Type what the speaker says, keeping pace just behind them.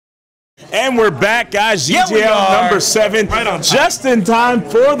And we're back, guys. GGL number 7, just in time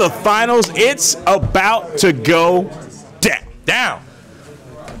for the finals. It's about to go down.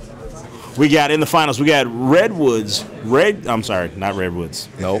 We got in the finals. We got Redwoods. I'm sorry, not Redwoods.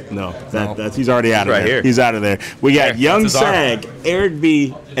 Nope. No, that's he's already out of there. Here. He's out of there. We got Young Sag, Eric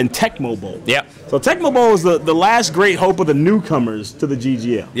V, and Tecmo Bowl. Yep. So Tecmo Bowl is the last great hope of the newcomers to the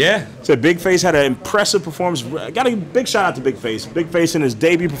GGL. Yeah. So Big Face had an impressive performance. Got a big shout out to Big Face. Big Face in his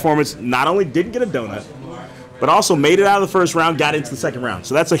debut performance not only didn't get a donut, but also made it out of the first round, got into the second round.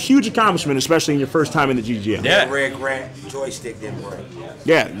 So that's a huge accomplishment, especially in your first time in the GGL. Yeah. Red Grant joystick didn't work.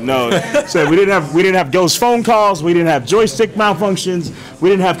 Yeah, no. So we didn't have ghost phone calls. We didn't have joystick malfunctions. We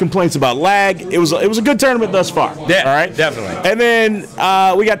didn't have complaints about lag. It was a good tournament thus far. Yeah, all right, definitely. And then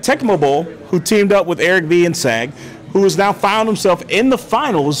we got Tecmo Bowl, who teamed up with Eric V and Sag, who has now found himself in the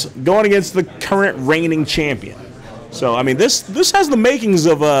finals going against the current reigning champion. So I mean, this has the makings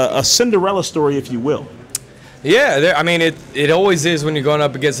of a Cinderella story, if you will. Yeah, I mean, it always is when you're going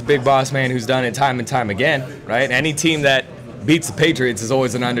up against a big boss man who's done it time and time again, right? Any team that beats the Patriots is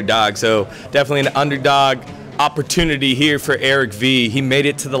always an underdog, so definitely an underdog opportunity here for Eric V. He made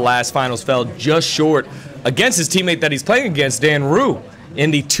it to the last finals, fell just short against his teammate that he's playing against, Dan Rue,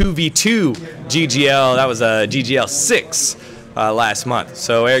 in the 2v2 GGL. That was a GGL 6 last month.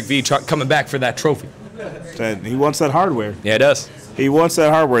 So Eric V coming back for that trophy. He wants that hardware. Yeah, it does. He wants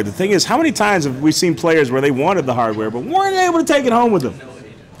that hardware. The thing is, how many times have we seen players where they wanted the hardware but weren't able to take it home with them?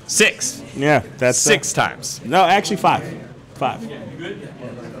 6. Yeah, that's 6 times. No, actually 5. 5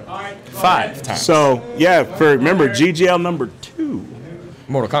 times. So yeah, remember GGL number 2.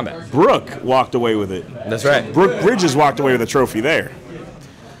 Mortal Kombat. Brooke walked away with it. That's right. Brooke Bridges walked away with a trophy there.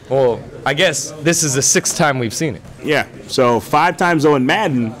 Well, I guess this is the 6th time we've seen it. Yeah. So 5 times though in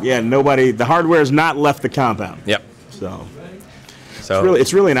Madden, the hardware has not left the compound. Yep. So So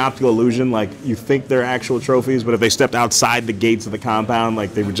it's really an optical illusion. Like, you think they're actual trophies, but if they stepped outside the gates of the compound,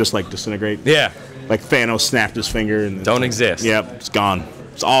 like, they would just like disintegrate. yeah, Like Thanos snapped his finger and don't exist. Yep, it's gone.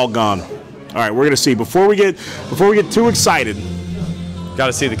 It's all gone. All right, we're gonna see. Before we get too excited, Got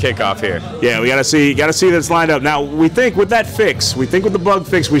to see the kickoff here. yeah, we gotta see that's lined up. Now we think with that fix, with the bug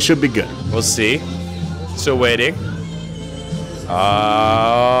fix, we should be good. We'll see. Still waiting.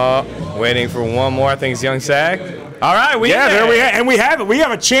 Waiting for one more. I think it's Young Sag. All right, There we have, and we have it. We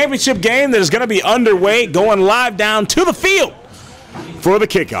have a championship game that is going to be underway, going live down to the field for the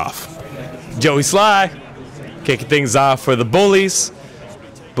kickoff. Joey Sly kicking things off for the Bullies.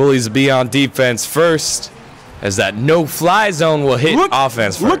 Bullies will be on defense first, as that no-fly zone will hit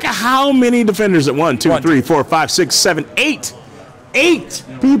offense first. Look at how many defenders at 1, 2, 3, 4, 5, 6, 7, 8. 8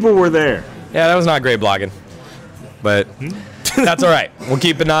 people were there. Yeah, that was not great blocking, but that's all right. We'll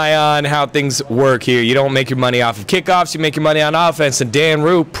keep an eye on how things work here. You don't make your money off of kickoffs. You make your money on offense, and Dan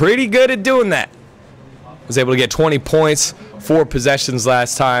Rue, pretty good at doing that. Was able to get 20 points, 4 possessions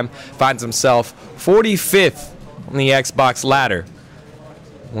last time. Finds himself 45th on the Xbox ladder.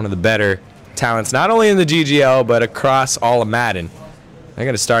 One of the better talents, not only in the GGL, but across all of Madden. They're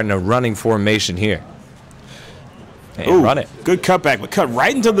going to start in a running formation here. And run it. Good cutback, but cut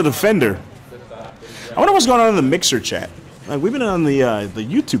right into the defender. I wonder what's going on in the Mixer chat. Like, we've been on the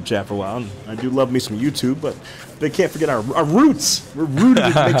YouTube chat for a while, and I do love me some YouTube, but they can't forget our roots. We're rooted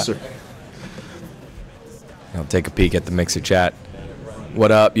in Mixer. I'll take a peek at the Mixer chat.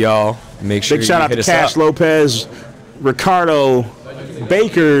 What up, y'all? Make sure Big shout out to Cash Lopez, Ricardo,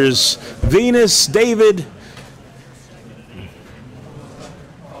 Bakers, Venus, David,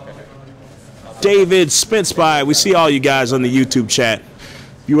 Spinspy. We see all you guys on the YouTube chat.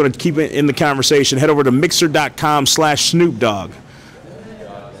 If you want to keep it in the conversation, head over to mixer.com/Snoop Dogg.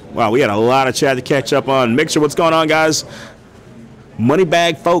 Wow, we had a lot of chat to catch up on. Mixer, what's going on, guys?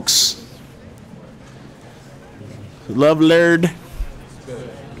 Moneybag folks. Love Lurd.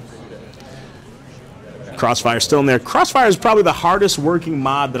 Crossfire still in there. Crossfire is probably the hardest working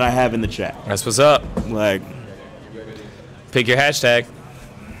mod that I have in the chat. That's what's up. Like, pick your hashtag.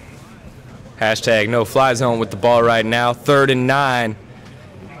 Hashtag no fly zone with the ball right now. 3rd and 9.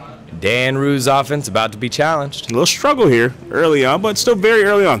 Dan Rue's offense about to be challenged. A little struggle here early on, but still very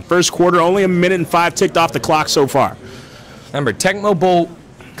early on. First quarter, only 1 minute and 5 ticked off the clock so far. Remember, Tecmo Bowl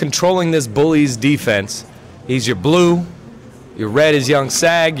controlling this Bullies defense. He's your blue. Your red is Young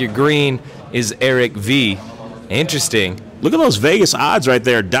Sag. Your green is Eric V. Interesting. Look at those Vegas odds right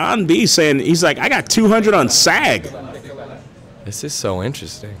there. Don B saying, he's like, I got 200 on Sag. This is so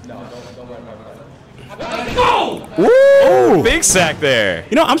interesting. Woo! Big sack there.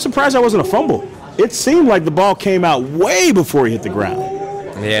 You know, I'm surprised that wasn't a fumble. It seemed like the ball came out way before he hit the ground.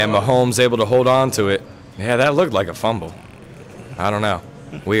 Yeah, Mahomes able to hold on to it. Yeah, that looked like a fumble. I don't know.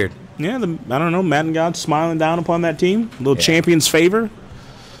 Weird. Yeah, I don't know, Madden God smiling down upon that team. A little champion's favor.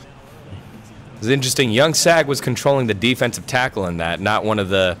 It's interesting. Young Sag was controlling the defensive tackle in that, not one of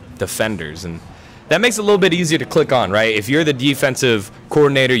the defenders. And that makes it a little bit easier to click on, right? If you're the defensive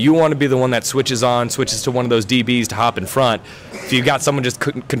coordinator, you want to be the one that switches to one of those DBs to hop in front. If you've got someone just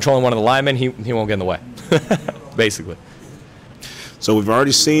controlling one of the linemen, he won't get in the way, basically. So we've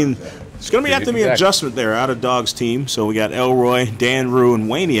already seen it's going to have to be an adjustment there out of Dogg's team. So we got Elroy, Dan Rue, and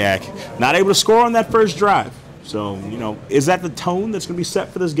Waniak not able to score on that first drive. So, you know, is that the tone that's going to be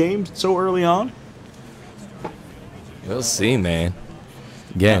set for this game so early on? We'll see, man.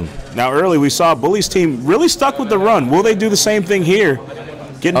 Again. Now, early we saw Bully's team really stuck with the run. Will they do the same thing here?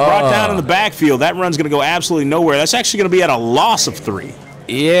 Getting brought down in the backfield. That run's going to go absolutely nowhere. That's actually going to be at a loss of 3.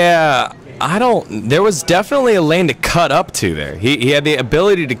 Yeah, there was definitely a lane to cut up to there. He had the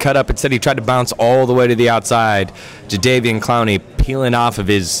ability to cut up. Instead, he tried to bounce all the way to the outside. Jadavian Clowney peeling off of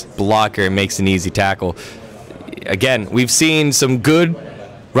his blocker and makes an easy tackle. Again, we've seen some good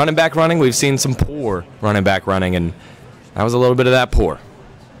running back running. We've seen some poor running back running, and that was a little bit of that poor.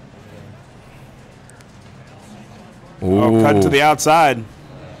 Oh, cut to the outside.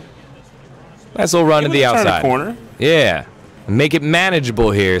 Nice little run to the outside. Turn a corner. Yeah. Make it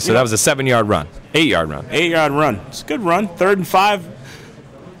manageable here. So that was a 7-yard run. 8-yard run. 8-yard run. It's a good run. 3rd and 5.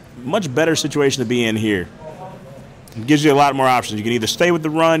 Much better situation to be in here. It gives you a lot more options. You can either stay with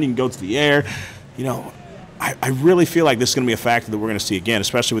the run, you can go to the air. You know, I really feel like this is going to be a factor that we're going to see again,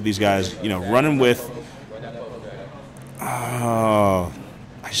 especially with these guys, you know, running with. I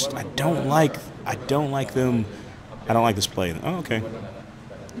don't like them. I don't like this play. Oh, okay.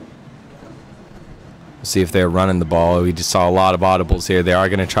 See if they're running the ball. We just saw a lot of audibles here. They are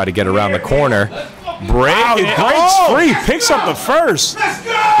going to try to get around the corner. Wow, he breaks free, picks up the first.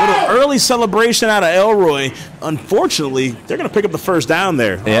 Little early celebration out of Elroy. Unfortunately, they're going to pick up the first down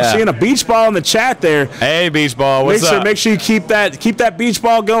there. Yeah. I'm seeing a beach ball in the chat there. Hey, beach ball, what's up? Make sure you keep that beach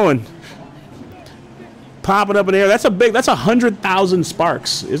ball going. Pop it up in the air. That's 100,000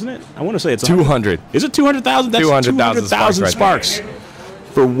 sparks, isn't it? I want to say it's 200. Is it 200,000? That's 200,000 sparks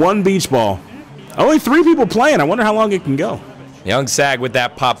for one beach ball. Only 3 people playing. I wonder how long it can go. Young Sag with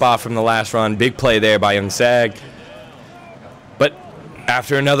that pop off from the last run. Big play there by Young Sag. But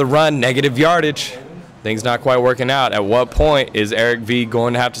after another run, negative yardage. Things not quite working out. At what point is Eric V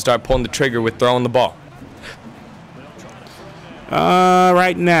going to have to start pulling the trigger with throwing the ball?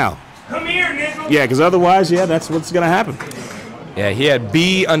 Right now. Come here, Nickel. Yeah, because otherwise, that's what's going to happen. Yeah, he had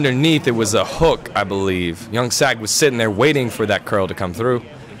B underneath. It was a hook, I believe. Young Sag was sitting there waiting for that curl to come through.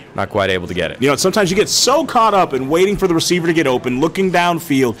 Not quite able to get it. You know, sometimes you get so caught up in waiting for the receiver to get open, looking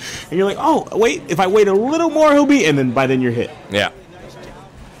downfield, and you're like, oh, wait, if I wait a little more, he'll be, and then by then you're hit. Yeah.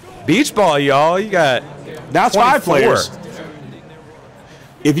 Beach ball, y'all. You got now it's 5 players.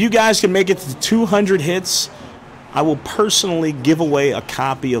 If you guys can make it to 200 hits, I will personally give away a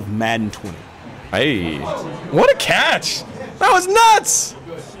copy of Madden 20. Hey, what a catch. That was nuts.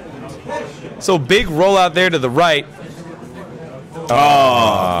 So big rollout there to the right.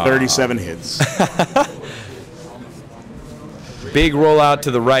 Oh, 37 hits. Big rollout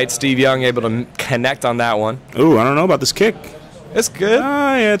to the right. Steve Young able to connect on that one. Ooh, I don't know about this kick. It's good.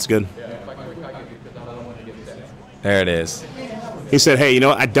 Yeah, it's good. There it is. He said, hey, you know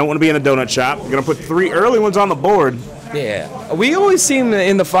what? I don't want to be in a donut shop. I'm going to put 3 early ones on the board. Yeah. We always seem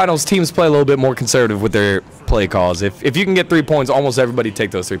in the finals teams play a little bit more conservative with their play calls. If you can get 3 points, almost everybody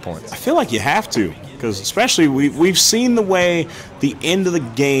take those 3 points. I feel like you have to, because especially we've seen the way the end of the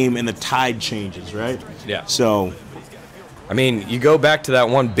game and the tide changes, right? Yeah. So, I mean, you go back to that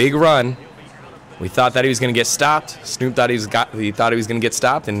one big run. We thought that he was going to get stopped. Snoop thought he was going to get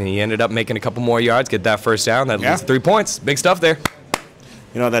stopped, and he ended up making a couple more yards, get that first down. That leads to 3 points. Big stuff there.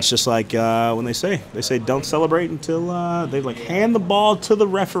 You know, that's just like when they say don't celebrate until they like hand the ball to the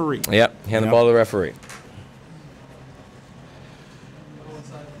referee. Yep, hand the ball to the referee.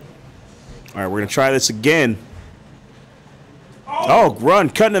 All right, we're going to try this again. Oh, run,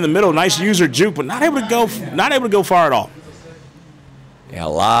 cutting in the middle. Nice user juke, but not able to go far at all. Yeah, a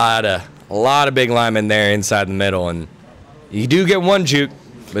lot of big linemen there inside the middle, and you do get one juke,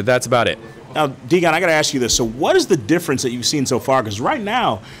 but that's about it. Now, Degon, I got to ask you this. So what is the difference that you've seen so far? Because right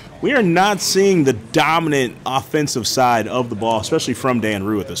now, we are not seeing the dominant offensive side of the ball, especially from Dan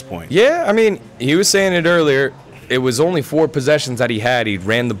Rue at this point. Yeah, I mean, he was saying it earlier. It was only 4 possessions that he had. He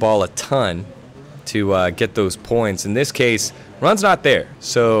ran the ball a ton to get those points. In this case, run's not there.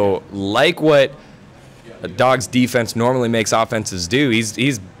 So like what a Dog's defense normally makes offenses do,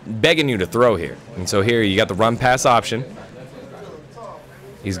 he's begging you to throw here. And so here you got the run-pass option.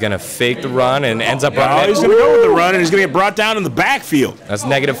 He's going to fake the run and ends up Oh, running. he's going to go with the run, and he's going to get brought down in the backfield. That's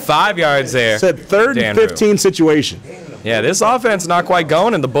 -5 yards there. Said third and 15 situation. Yeah, this offense not quite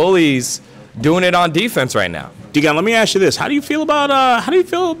going, and the Bullies doing it on defense right now. Degon, let me ask you this: How do you feel about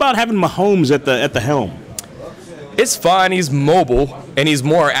having Mahomes at the helm? It's fine. He's mobile, and he's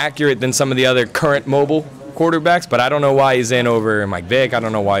more accurate than some of the other current mobile quarterbacks, but I don't know why he's in over Mike Vick. I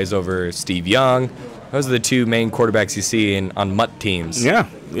don't know why he's over Steve Young. Those are the two main quarterbacks you see on MUT teams. Yeah.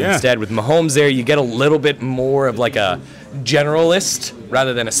 Instead, with Mahomes there, you get a little bit more of like a generalist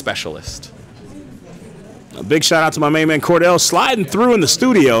rather than a specialist. A big shout out to my main man Cordell sliding through in the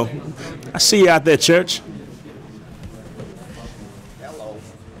studio. I see you out there, Church.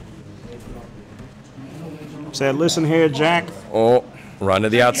 Said, listen here, Jack. Oh, run to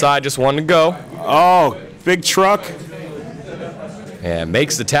the outside, just one to go. Oh, big truck. Yeah,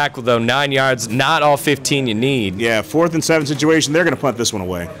 makes the tackle, though, 9 yards, not all 15 you need. Yeah, 4th and 7 situation. They're going to punt this one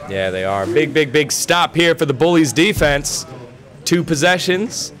away. Yeah, they are. Big stop here for the Bullies defense. 2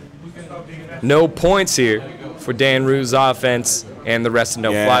 possessions. No points here for Dan Rue's offense and the rest of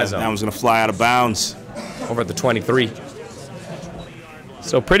no-fly zone. That one's going to fly out of bounds. Over at the 23.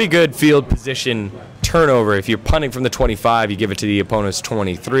 So pretty good field position turnover. If you're punting from the 25, you give it to the opponent's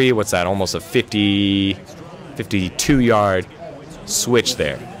 23. What's that? Almost a 52-yard switch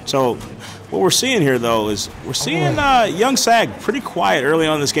there. So what we're seeing here, though, is we're seeing Young Sag pretty quiet early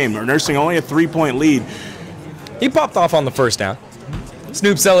on in this game. They're nursing only a 3-point lead. He popped off on the first down.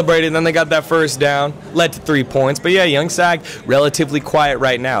 Snoop celebrated, and then they got that first down, led to 3 points. But, yeah, Young Sag relatively quiet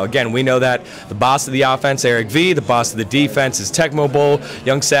right now. Again, we know that the boss of the offense, Eric V., the boss of the defense is Tecmo Bowl.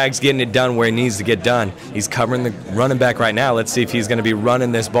 Young Sag's getting it done where he needs to get done. He's covering the running back right now. Let's see if he's going to be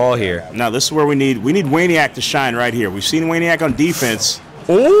running this ball here. Now, this is where we need Waniak to shine right here. We've seen Waniak on defense.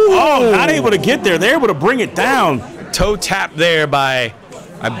 Oh, not able to get there. They're able to bring it down. Toe tap there by,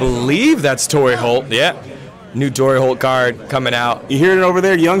 I believe that's Torrey Holt. Yeah. New Torrey Holt card coming out. You hear it over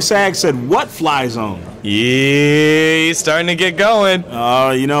there? Young Sag said, what fly zone? Yeah, he's starting to get going.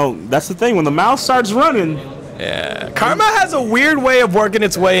 You know, that's the thing. When the mouth starts running. Yeah. Karma has a weird way of working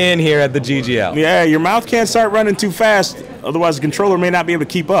its way in here at the GGL. Yeah, your mouth can't start running too fast. Otherwise, the controller may not be able to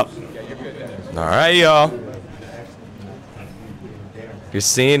keep up. All right, y'all. You're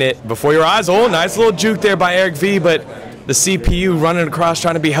seeing it before your eyes. Oh, nice little juke there by Eric V, but the CPU running across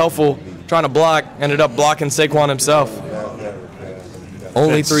trying to be helpful, trying to block, ended up blocking Saquon himself.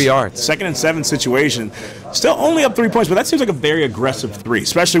 Only 3 yards. 2nd and 7 situation. Still only up 3 points, but that seems like a very aggressive 3,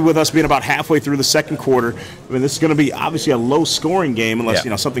 especially with us being about halfway through the second quarter. I mean, this is going to be obviously a low-scoring game unless,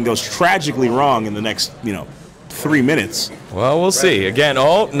 something goes tragically wrong in the next, 3 minutes. Well, we'll see. Again,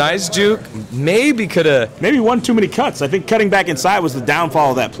 nice juke. Maybe could have... Maybe one too many cuts. I think cutting back inside was the downfall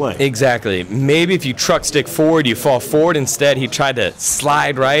of that play. Exactly. Maybe if you truck stick forward, you fall forward. Instead, he tried to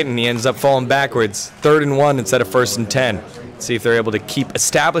slide right, and he ends up falling backwards. 3rd and 1 instead of 1st and 10. See if they're able to keep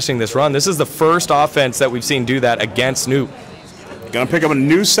establishing this run. This is the first offense that we've seen do that against Snoop. Going to pick up a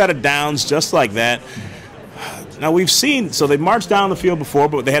new set of downs just like that. Now, we've seen, so they've marched down the field before,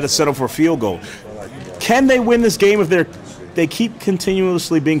 but they had to settle for a field goal. Can they win this game if they keep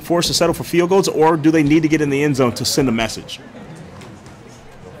continuously being forced to settle for field goals, or do they need to get in the end zone to send a message?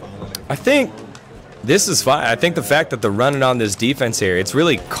 I think this is fine. I think the fact that they're running on this defense here, it's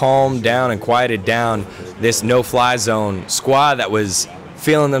really calmed down and quieted down this no-fly zone squad that was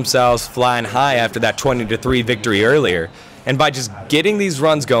feeling themselves flying high after that 20-3 victory earlier. And by just getting these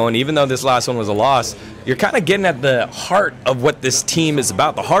runs going, even though this last one was a loss, you're kind of getting at the heart of what this team is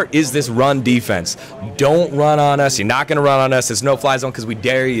about. The heart is this run defense. Don't run on us. You're not going to run on us. It's no fly zone because we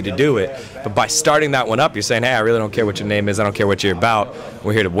dare you to do it. But by starting that one up, you're saying, hey, I really don't care what your name is. I don't care what you're about.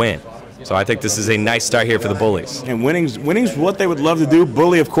 We're here to win. So I think this is a nice start here for the Bullies. And winning's what they would love to do.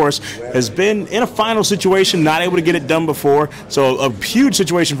 Bully, of course, has been in a final situation, not able to get it done before. So a huge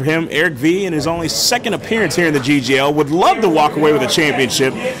situation for him. Eric V, in his only 2nd appearance here in the GGL, would love to walk away with a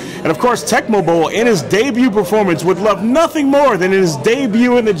championship. And, of course, Tecmo Bowl, in his debut performance, would love nothing more than in his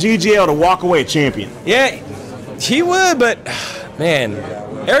debut in the GGL to walk away a champion. Yeah, he would, but, man,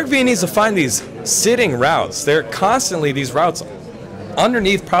 Eric V needs to find these sitting routes. They're constantly these routes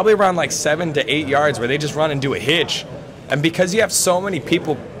underneath, probably around like 7 to 8 yards, where they just run and do a hitch. And because you have so many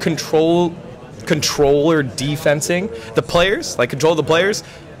people controller defensing the players, control the players,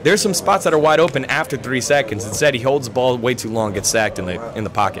 there's some spots that are wide open after 3 seconds. Instead, he holds the ball way too long, gets sacked in the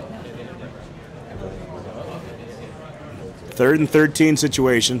pocket. 3rd and 13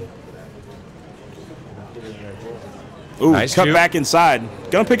 situation. Ooh, nice cut juke. back inside.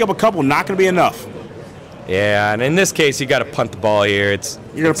 Gonna pick up a couple, not gonna be enough. Yeah, and in this case, you got to punt the ball here.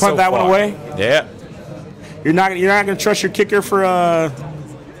 You're gonna punt that one away? Yeah. You're not gonna trust your kicker for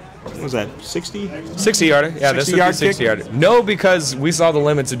what was that, 60? 60-yarder. Yeah, this would be 60-yard. No, because we saw the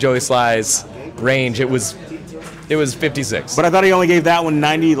limits of Joey Sly's range. It was 56. But I thought he only gave that one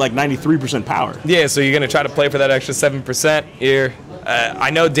 93% power. Yeah, so you're going to try to play for that extra 7% here. I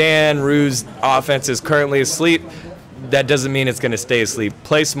know Dan Rue's offense is currently asleep. That doesn't mean it's going to stay asleep.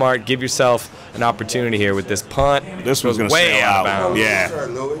 Play smart. Give yourself an opportunity here with this punt. This was going to way out of bounds. Yeah.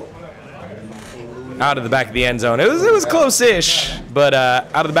 Out of the back of the end zone. It was close-ish, but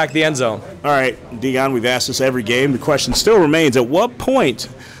out of the back of the end zone. All right, Dion, we've asked this every game. The question still remains, at what point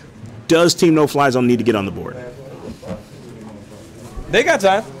does Team No Fly Zone need to get on the board? They got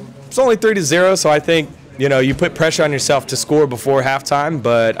time. It's only 3-0, so I think you put pressure on yourself to score before halftime,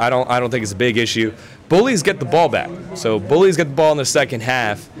 but I don't think it's a big issue. Bullies get the ball back, so Bullies get the ball in the second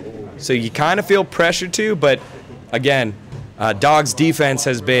half, so you kind of feel pressure too. But again, Dog's defense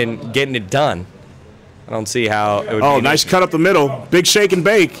has been getting it done. I don't see how it would. Oh, nice cut up the middle, big shake and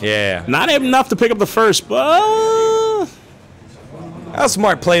bake. Yeah, not enough to pick up the first, but. A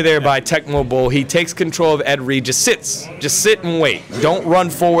smart play there by Tecmo Bowl. He takes control of Ed Reed. Just sit and wait. Don't run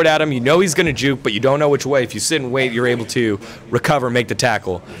forward at him. You know he's going to juke, but you don't know which way. If you sit and wait, you're able to recover, make the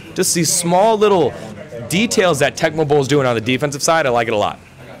tackle. Just these small little details that Tecmo Bowl is doing on the defensive side, I like it a lot.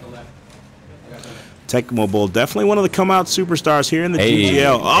 Tecmo Bowl, definitely one of the come-out superstars here in the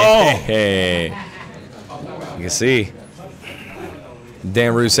GGL. Oh! Hey. You can see.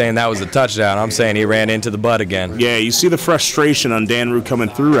 Dan Rue saying that was a touchdown. I'm saying he ran into the butt again. Yeah, you see the frustration on Dan Rue coming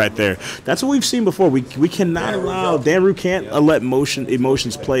through right there. That's what we've seen before. We cannot allow, Dan Rue can't let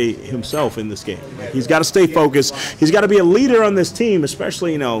emotions play himself in this game. He's got to stay focused. He's got to be a leader on this team,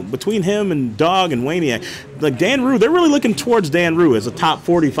 especially, between him and Dog and Waniac. Like Dan Rue, they're really looking towards Dan Rue as a top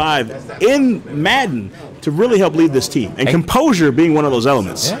 45 in Madden to really help lead this team, and composure being one of those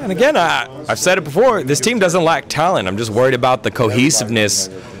elements. Yeah, and again, I've said it before, this team doesn't lack talent. I'm just worried about the cohesiveness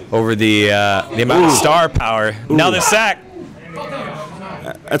over the amount of star power. Ooh. Now the sack.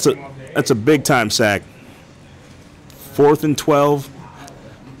 That's a big-time sack. 4th and 12.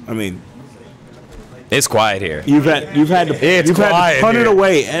 I mean, it's quiet here. You've had to punt it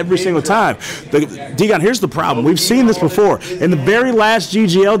away every single time. Degon, here's the problem. We've seen this before. In the very last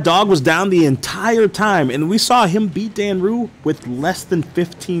GGL, Dog was down the entire time, and we saw him beat Dan Rue with less than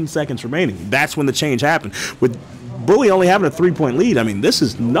 15 seconds remaining. That's when the change happened. With Bully only having a 3-point lead, I mean, this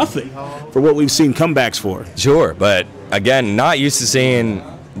is nothing for what we've seen comebacks for. Sure, but again, not used to seeing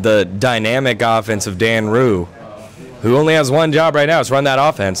the dynamic offense of Dan Rue, who only has one job right now, is run that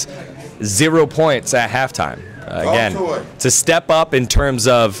offense. 0 points at halftime. Again, it's a step up in terms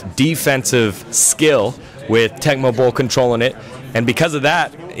of defensive skill with Tecmo Bowl controlling it. And because of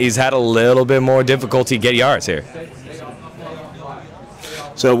that, he's had a little bit more difficulty get yards here.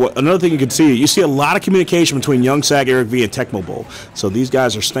 So another thing you see a lot of communication between Young Sag, Eric V, and Tecmo Bowl. So these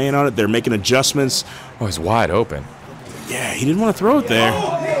guys are staying on it. They're making adjustments. Oh, he's wide open. Yeah, he didn't want to throw it there.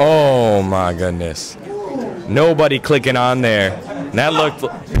 Oh, my goodness. Nobody clicking on there. And that looked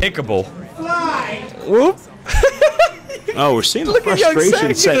pickable. Whoop. Oh, we're seeing the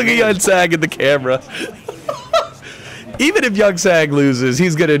frustration. Look at Young Sag in the camera. Even if Young Sag loses,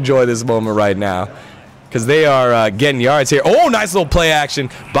 he's going to enjoy this moment right now. Because they are getting yards here. Oh, nice little play action.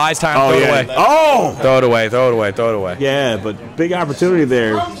 Buys time, throw it away. Oh! Throw it away, throw it away, throw it away. Yeah, but big opportunity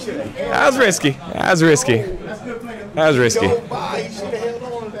there. That was risky. That was risky. That was risky.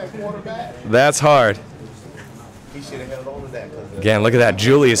 That's hard. Again, look at that.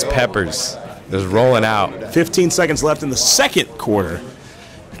 Julius Peppers is rolling out. 15 seconds left in the second quarter.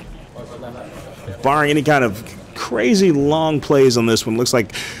 Barring any kind of crazy long plays on this one, looks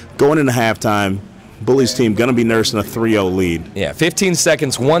like going into halftime, Bullies team going to be nursing a 3-0 lead. Yeah, 15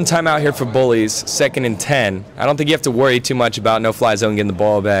 seconds, one timeout here for Bullies, 2nd and 10. I don't think you have to worry too much about no fly zone getting the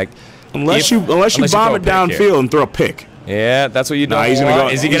ball back. Unless you bomb it downfield and throw a pick. Yeah, that's what you do. He's going to go.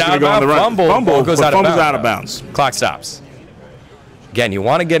 Is he going to go on the run? Fumble goes out of bounds. Clock stops. Again, you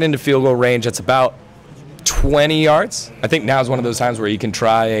want to get into field goal range. That's about 20 yards. I think now is one of those times where you can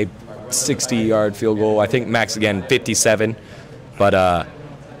try a 60-yard field goal. I think max, again, 57. But,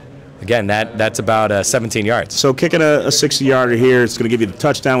 again, that's about 17 yards. So kicking a 60-yarder here, it's going to give you the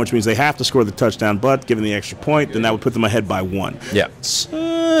touchdown, which means they have to score the touchdown, but given the extra point, then that would put them ahead by 1. Yeah.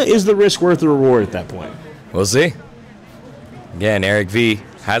 Is the risk worth the reward at that point? We'll see. Again, Eric V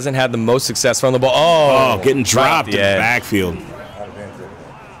hasn't had the most success from the ball. Oh, getting dropped in the backfield.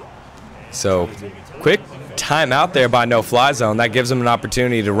 So, quick timeout there by No Fly Zone. That gives them an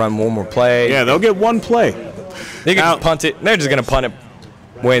opportunity to run one more play. Yeah, they'll get one play. They can just punt it. They're just going to punt it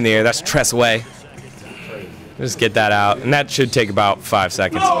way in the air. That's Tress way. Just get that out. And that should take about 5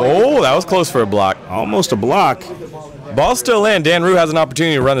 seconds. Oh, that was close for a block. Almost a block. Ball's still in. Dan Rue has an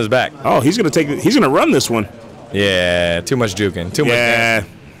opportunity to run this back. Oh, he's gonna run this one. Yeah, too much juking. Too much. Yeah.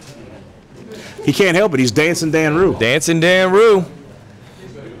 He can't help it. He's dancing Dan Rue. Dancing Dan Rue.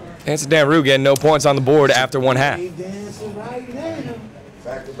 Dancing Dan Rue getting no points on the board after 1 half.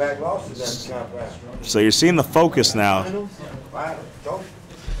 Back-to-back losses at the contract. So you're seeing the focus now.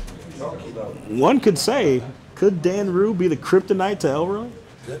 One could say, could Dan Rue be the kryptonite to Elroy?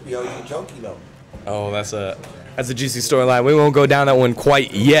 Could be, you chunky though. Oh, that's a juicy storyline. We won't go down that one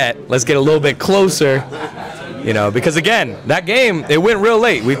quite yet. Let's get a little bit closer. You know, because again, that game, it went real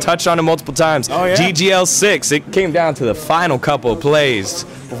late. We've touched on it multiple times. Oh, yeah. GGL 6, it came down to the final couple of plays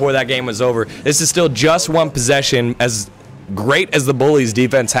before that game was over. This is still just one possession. As great as the Bullies'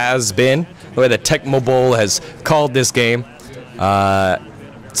 defense has been, the way that Tech Mobile has called this game,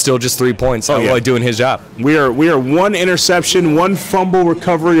 still just 3 points. Elroy doing his job. We are one interception, one fumble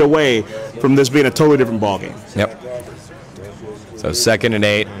recovery away from this being a totally different ballgame. Yep. So 2nd and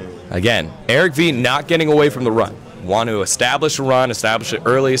 8. Again, Eric V not getting away from the run. Want to establish a run, establish it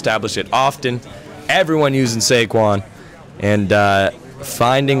early, establish it often. Everyone using Saquon and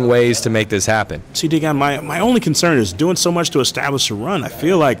finding ways to make this happen. See, Digon, my only concern is doing so much to establish a run. I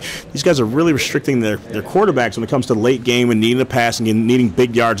feel like these guys are really restricting their quarterbacks when it comes to late game and needing a pass and needing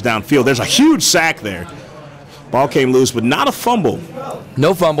big yards downfield. There's a huge sack there. Ball came loose, but not a fumble.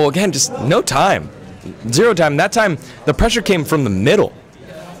 No fumble. Again, just no time. 0 time. That time, the pressure came from the middle.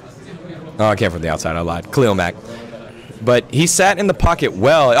 Oh, I came from the outside. I lied. Khalil Mack. But he sat in the pocket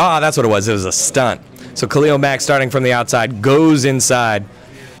well. Oh, that's what it was. It was a stunt. So Khalil Mack, starting from the outside, goes inside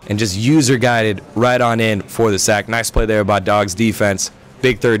and just user-guided right on in for the sack. Nice play there by Dogg's defense.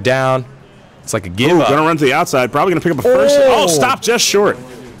 Big 3rd down. It's like a give-up. Going to run to the outside. Probably going to pick up a first. Oh, stop just short.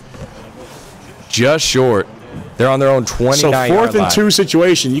 Just short. They're on their own 29-yard So 4th and line. 2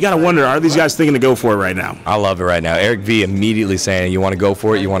 situation. You got to wonder, are these guys thinking to go for it right now? I love it right now. Eric V immediately saying, you want to go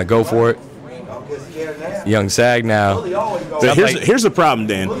for it? You want to go for it? Young Sag now. Here's the problem,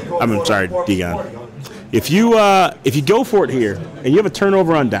 Dan. I'm sorry, Digon. If you go for it here and you have a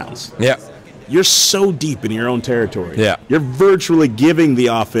turnover on downs, you're so deep in your own territory. Yeah. You're virtually giving the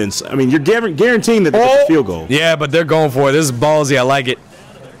offense. I mean, you're guaranteeing that it's a field goal. Yeah, but they're going for it. This is ballsy. I like it.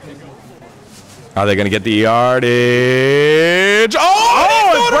 Are they going to get the yardage?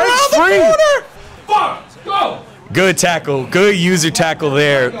 It breaks free. Fuck, go. Good tackle. Good user tackle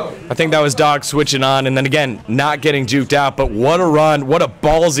there. I think that was Dog switching on, and then again, not getting juked out. But what a run. What a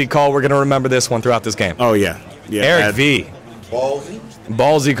ballsy call. We're going to remember this one throughout this game. Oh, yeah. Eric V. Ballsy?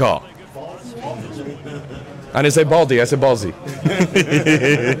 Ballsy call. I didn't say baldy. I said ballsy.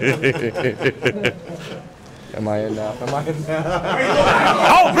 Am I in now? Am I in now?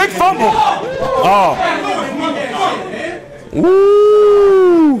 Oh, big fumble. Oh.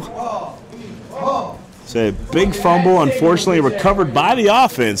 Woo. It's a big fumble, unfortunately recovered by the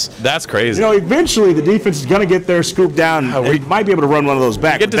offense. That's crazy. You know, eventually the defense is going to get there, scoop down. We might be able to run one of those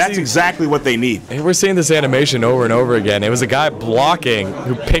back. But that's exactly what they need. We're seeing this animation over and over again. It was a guy blocking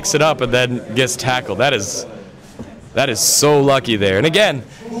who picks it up and then gets tackled. That is so lucky there. And again,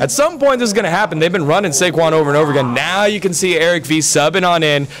 at some point this is going to happen. They've been running Saquon over and over again. Now you can see Eric V subbing on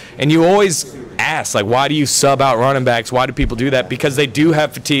in, and you always ask, like, why do you sub out running backs? Why do people do that? Because they do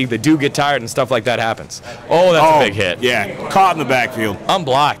have fatigue. They do get tired and stuff like that happens. Oh, that's a big hit. Yeah, caught in the backfield.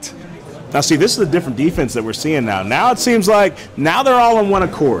 Unblocked. Now, see, this is the different defense that we're seeing now. Now it seems like now they're all on one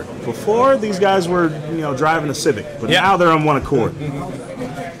accord. Before, these guys were, driving a Civic. But now they're on one accord.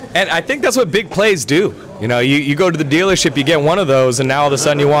 And I think that's what big plays do. You know, you go to the dealership, you get one of those, and now all of a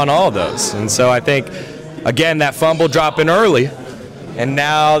sudden you want all of those. And so I think, again, that fumble dropping early, and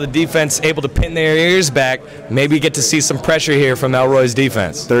now the defense able to pin their ears back, maybe get to see some pressure here from Elroy's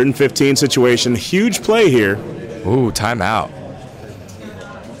defense. 3rd and 15 situation. Huge play here. Ooh, timeout.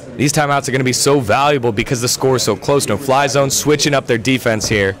 These timeouts are going to be so valuable because the score is so close. No fly zone, switching up their defense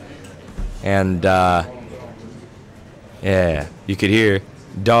here. And, yeah, you could hear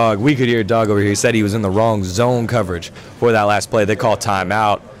Dog. We could hear Dog over here. He said he was in the wrong zone coverage for that last play. They call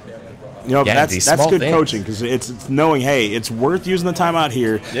timeout. That's good coaching because it's knowing, hey, it's worth using the timeout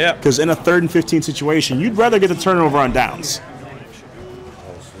here. Yeah. Because in a 3rd and 15 situation, you'd rather get the turnover on downs.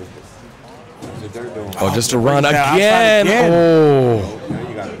 Oh, just a run again. Oh.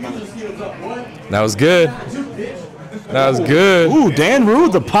 That was good. That was good. Ooh, Dan Rue,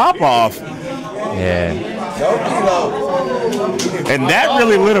 the pop-off. Yeah. And that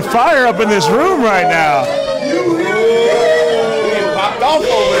really lit a fire up in this room right now.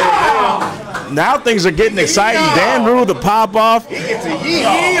 Now things are getting exciting. Dan Rue, the pop-off.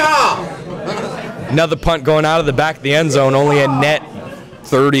 Another punt going out of the back of the end zone. Only a net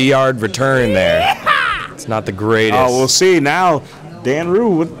 30-yard return there. It's not the greatest. Oh, we'll see now. Dan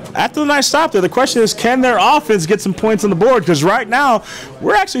Rue, after the nice stop there, the question is, can their offense get some points on the board? Because right now,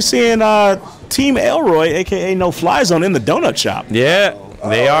 we're actually seeing Team Elroy, a.k.a. No Fly Zone, in the donut shop. Yeah,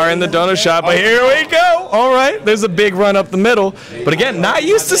 they are in the donut shop, but here we go. All right, there's a big run up the middle. But again, not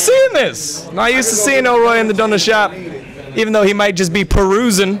used to seeing this. Not used to seeing Elroy in the donut shop, even though he might just be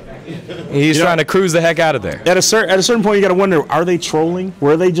perusing. He's trying to cruise the heck out of there. At a certain point, you got to wonder: are they trolling?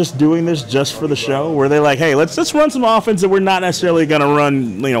 Were they just doing this just for the show? Were they like, "Hey, let's run some offense that we're not necessarily going to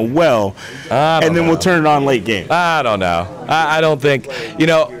run, well, and then we'll turn it on late game"? I don't know. I don't think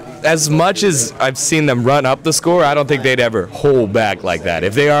as much as I've seen them run up the score, I don't think they'd ever hold back like that.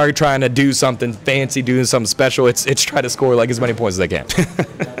 If they are trying to do something fancy, doing something special, it's try to score like as many points as they can.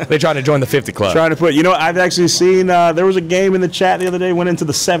 They're trying to join the 50 club. Trying to put, I've actually seen there was a game in the chat the other day went into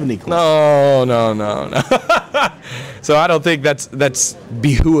the 70 club. No. So I don't think that's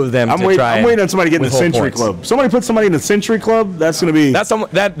behoove of them I'm waiting on somebody to get in the Century Club. Somebody put somebody in the Century Club. That's going to be.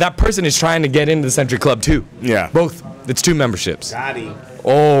 That person is trying to get into the Century Club too. Yeah. Both. It's 2 memberships. Got him.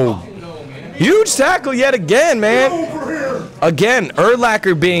 Oh, huge tackle yet again, man. Again,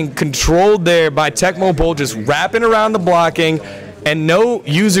 Urlacher being controlled there by Tecmo Bowl, just wrapping around the blocking and no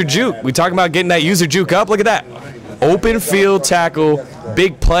user juke. We talking about getting that user juke up. Look at that. Open field tackle,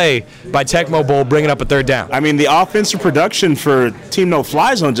 big play by Tecmo Bowl, bringing up a 3rd down. I mean, the offensive production for Team No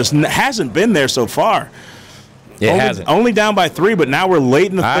Fly Zone just hasn't been there so far. It hasn't. Only down by 3, but now we're late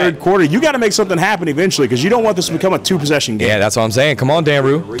in the third quarter. You got to make something happen eventually because you don't want this to become a 2-possession game. Yeah, that's what I'm saying. Come on, Dan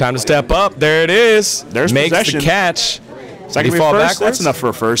Rue. Time to step up. There it is. There's Makes possession. The catch. Second fall backwards? That's enough for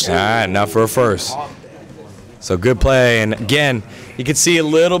a first. All right, enough for a first. So good play. And again, you can see a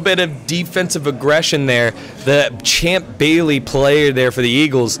little bit of defensive aggression there. The Champ Bailey player there for the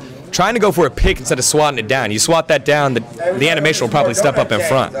Eagles trying to go for a pick instead of swatting it down. You swat that down, the animation will probably step up in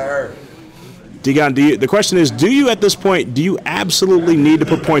front. Degon, the question is, do you at this point, do you absolutely need to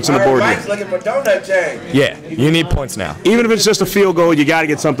put points on the board here? Looking for donut change. Yeah, you need points now. Even if it's just a field goal, you got to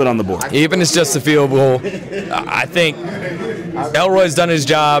get something on the board. Even if it's just a field goal, I think Elroy's done his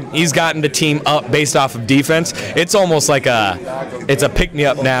job. He's gotten the team up based off of defense. It's almost like it's a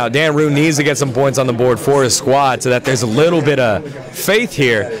pick-me-up now. Dan Rue needs to get some points on the board for his squad so that there's a little bit of faith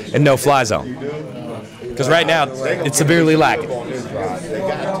here in No Fly Zone. Because right now, it's severely lacking.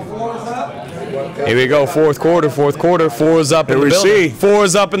 Here we go, fourth quarter. 4 is up in the building. 4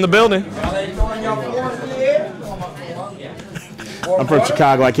 is up in the building. I'm from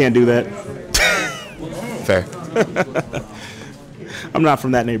Chicago. I can't do that. Fair. I'm not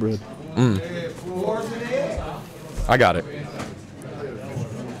from that neighborhood. I got it.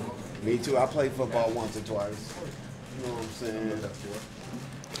 Me too. I played football once or twice. You know what I'm saying?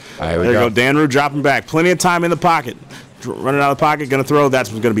 All right, There you go. Dan Rue dropping back. Plenty of time in the pocket. Running out of the pocket, going to throw.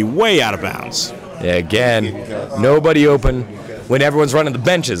 That's going to be way out of bounds. Yeah, again, nobody open when everyone's running the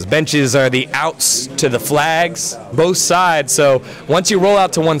benches. Benches are the outs to the flags, both sides. So once you roll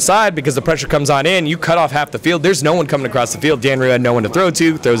out to one side because the pressure comes on in, you cut off half the field. There's no one coming across the field. Dan Rue had no one to throw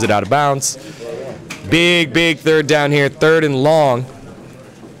to, throws it out of bounds. Big 3rd down here, 3rd and long.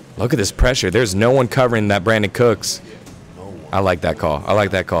 Look at this pressure. There's no one covering that Brandon Cooks. I like that call.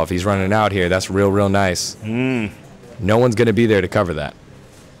 If he's running out here, that's real nice. No one's going to be there to cover that.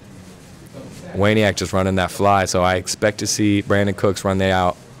 Waniak just running that fly, so I expect to see Brandon Cooks run that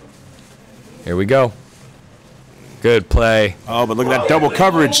out. Here we go. Good play. Oh, but look at that double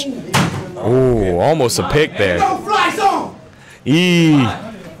coverage. Ooh, almost a pick there. Oh.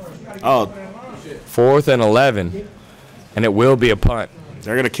 4th and 11, and it will be a punt.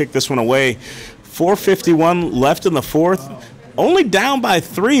 They're going to kick this one away. 4:51 left in the 4th. Only down by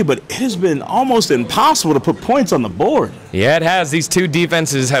 3, but it has been almost impossible to put points on the board. Yeah, it has. These two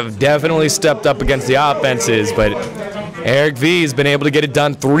defenses have definitely stepped up against the offenses, but Eric V has been able to get it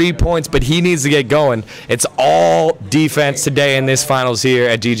done. 3 points, but he needs to get going. It's all defense today in this finals here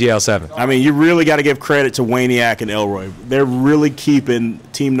at GGL 7. I mean, you really got to give credit to Waniak and Elroy. They're really keeping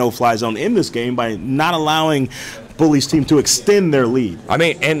Team No Fly Zone in this game by not allowing Bully's team to extend their lead. I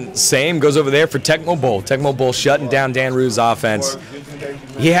mean, and same goes over there for Tecmo Bowl. Tecmo Bowl shutting down Dan Rue's offense.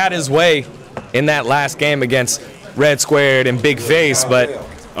 He had his way in that last game against Red Squared and Big Face, but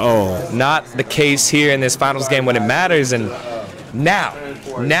not the case here in this finals game when it matters. And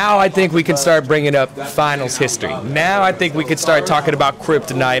now I think we can start bringing up finals history. Now I think we could start talking about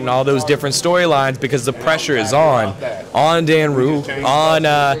Kryptonite and all those different storylines because the pressure is on Dan Rue, on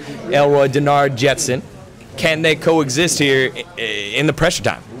Elroy, Denard, Jetson. Can they coexist here in the pressure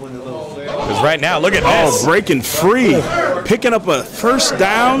time? Because right now, look at this. Oh, breaking free. Picking up a first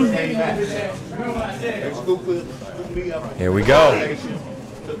down. Here we go.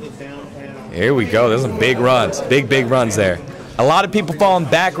 Here we go. There's some big runs. Big runs there. A lot of people falling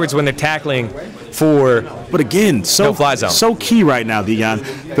backwards when they're tackling for But again, no-fly zone. so key right now, Dion.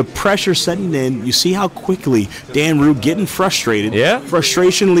 The pressure setting in. You see how quickly Dan Rue getting frustrated. Yeah.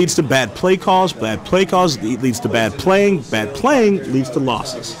 Frustration leads to bad play calls. Bad play calls leads to bad playing. Bad playing leads to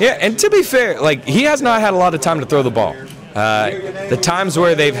losses. Yeah, and to be fair, like, he has not had a lot of time to throw the ball. The times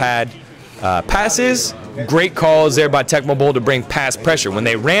where they've had passes, great calls there by Tecmo Bowl to bring pass pressure. When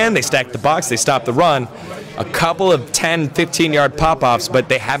they ran, they stacked the box, they stopped the run. A couple of 10, 15-yard pop-offs, but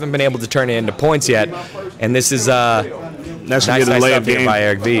they haven't been able to turn it into points yet. And this is That's nice layup stuff here by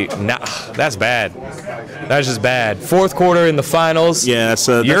Eric V. Nah, that's bad. That's just bad. Fourth quarter in the finals. Yeah, that's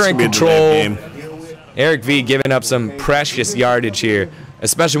you're in control. Game. Eric V giving up some precious yardage here,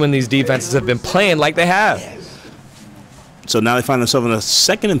 especially when these defenses have been playing like they have. So now they find themselves in a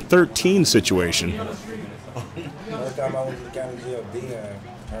 2nd and 13 situation.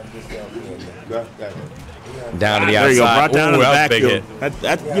 Down to the outside. There you go, brought down to the that was a big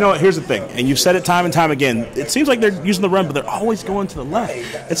backfield. hit. You know what, here's the thing, and you've said it time and time again. It seems like they're using the run, but they're always going to the left.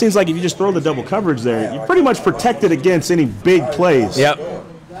 It seems like if you just throw the double coverage there, you're pretty much protected against any big plays. Yep.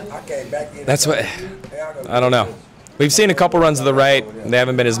 That's what, I don't know. We've seen a couple runs to the right. They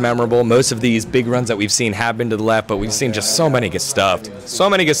haven't been as memorable. Most of these big runs that we've seen have been to the left, but we've seen just so many get stuffed. So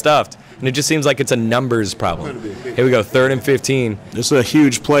many get stuffed. And it just seems like it's a numbers problem. Here we go, 3rd and 15. This is a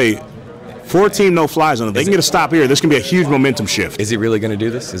huge play. 4-team no-fly zone. If they can get a stop here, this can be a huge momentum shift. Is he really going to do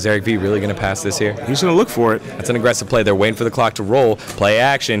this? Is Eric V really going to pass this here? He's going to look for it. That's an aggressive play. They're waiting for the clock to roll. Play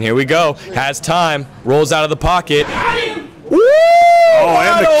action. Here we go. Has time. Rolls out of the pocket. Woo! Oh,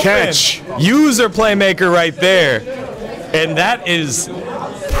 and the catch. User playmaker right there. And that is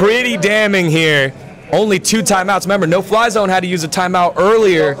pretty damning here. Only 2 timeouts. Remember, No Fly Zone had to use a timeout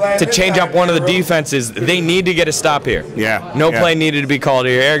earlier to change up one of the defenses. They need to get a stop here. Yeah. No play needed to be called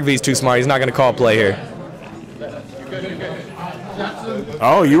here. Eric V's too smart. He's not going to call play here.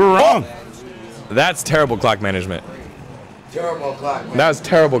 Oh, you were wrong. That's terrible clock management. Terrible clock. That was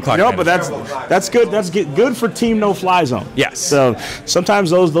terrible clock No, management. but that's good. That's good for team no-fly zone. Yes. So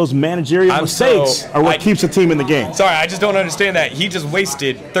sometimes those managerial mistakes are what keeps a team in the game. Sorry, I just don't understand that. He just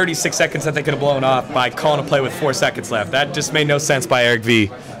wasted 36 seconds that they could have blown off by calling a play with 4 seconds left. That just made no sense by Eric V.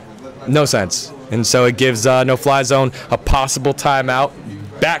 No sense. And so it gives No Fly Zone a possible timeout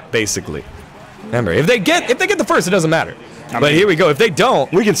back, basically. Remember, if they get the first, it doesn't matter. But here we go. If they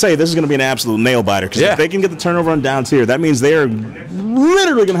don't, we can say this is going to be an absolute nail biter because if they can get the turnover on downs here, that means they're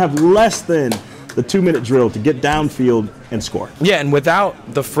literally going to have less than the 2-minute drill to get downfield and score. Yeah, and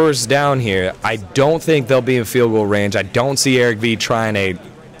without the first down here, I don't think they'll be in field goal range. I don't see Eric V trying a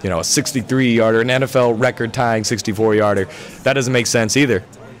 63-yarder, an NFL record-tying 64-yarder. That doesn't make sense either.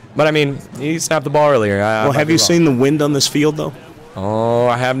 But, I mean, he snapped the ball earlier. Well, have you seen the wind on this field, though? Oh,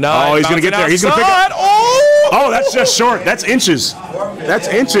 I have not. Oh, he's going to get there. He's going to pick up. Oh, that's just short. That's inches. That's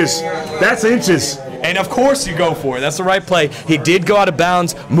inches. That's inches. And, of course, you go for it. That's the right play. He did go out of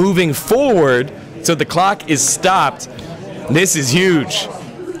bounds moving forward, so the clock is stopped. This is huge.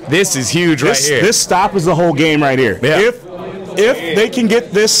 This is huge right here. This stop is the whole game right here. Yeah. If they can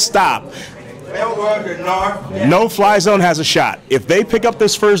get this stop, No Fly Zone has a shot. If they pick up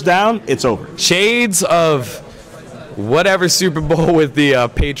this first down, it's over. Shades of whatever Super Bowl with the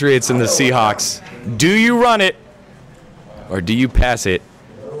Patriots and the Seahawks. Do you run it or do you pass it?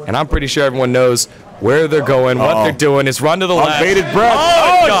 And I'm pretty sure everyone knows where they're going, what they're doing. It's run to the left. Bated breath.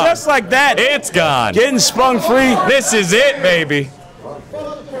 Oh, just like that. It's gone. Getting sprung free. This is it, baby.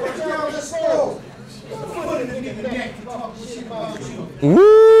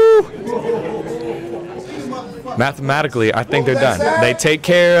 Woo! Mathematically, I think they're done. They take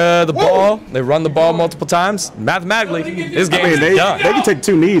care of the ball. They run the ball multiple times. Mathematically, this game is done. They can take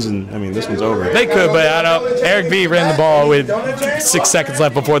 2 knees, and this one's over. They could, but I don't. Eric V ran the ball with 6 seconds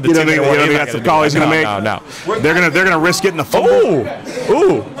left before the 2-minute warning. That's the call he's going to make. No. They're gonna risk getting the fumble.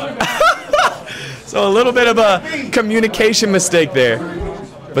 Ooh. So a little bit of a communication mistake there,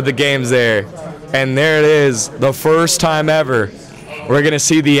 but the game's there, and there it is. The first time ever, we're gonna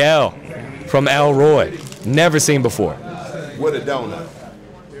see the L from Elroy. Never seen before. With a donut.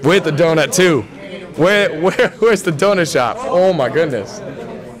 With the donut too. Where's the donut shop? Oh my goodness.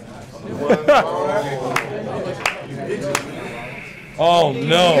 Oh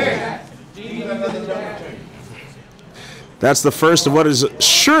no. That's the first of what is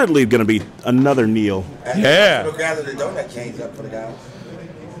assuredly going to be another kneel. Yeah. Look after the donut change up for the guys.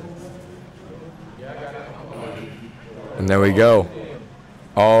 And there we go.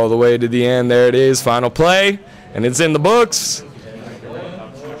 All the way to the end. There it is. Final play. And it's in the books.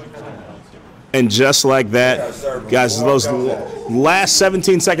 And just like that, guys, those last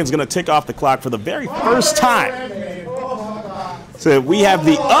 17 seconds going to tick off the clock for the very first time. So we have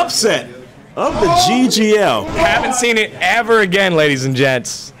the upset of the GGL. Haven't seen it ever again, ladies and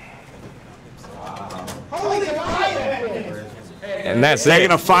gents. And that's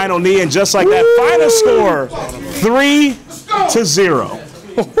taking a final knee, and just like that, final score 3-0.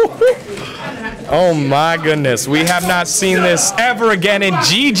 Oh my goodness, we have not seen this ever again in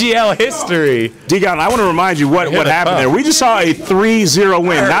GGL history. Degon, I want to remind you what happened there. We just saw a 3-0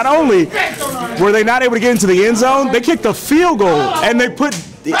 win. Not only were they not able to get into the end zone, they kicked a field goal, and they put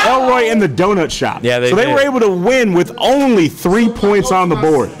Elroy in the donut shop. Yeah, so they were able to win with only 3 points on the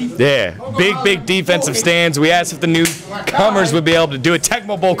board. Yeah, big defensive stands. We asked if the newcomers would be able to do it.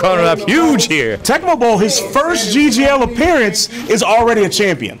 Tecmo Bowl coming up huge here. Tecmo Bowl, his first GGL appearance, is already a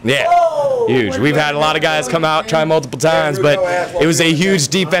champion. Yeah, huge. We've had a lot of guys come out, try multiple times, but it was a huge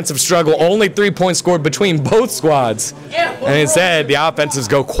defensive struggle. Only 3 points scored between both squads. And instead, the offenses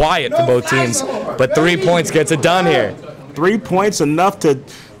go quiet for both teams, but 3 points gets it done here. 3 points enough to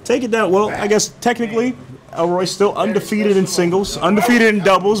take it down. Well, I guess technically Elroy's still undefeated in singles, undefeated in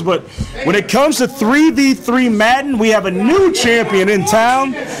doubles, but when it comes to 3v3 Madden, we have a new champion in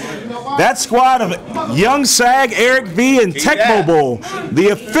town. That squad of Young Sag, Eric V, and Tecmo Bowl, the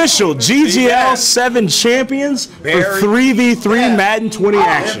official GGL 7 champions for 3v3 Madden 20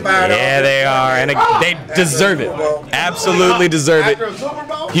 action. Yeah, they are, and they deserve it. Absolutely deserve it.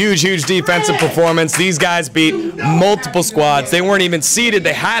 Huge defensive performance. These guys beat multiple squads. They weren't even seeded.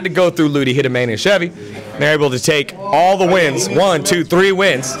 They had to go through Ludi, Hitamania, Chevy. They're able to take all the wins, 1, 2, 3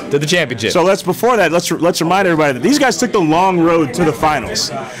 wins, to the championship. So before that, let's remind everybody that these guys took the long road to the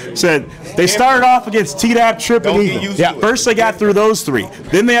finals. Said they started off against T-Dap, Trip, and Ethan. Yeah, first they got through those 3.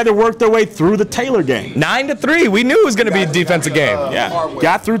 Then they had to work their way through the Taylor gang. 9-3. We knew it was going to be a defensive game. Yeah,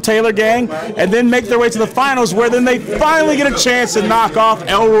 got through Taylor gang, and then make their way to the finals, where then they finally get a chance to knock off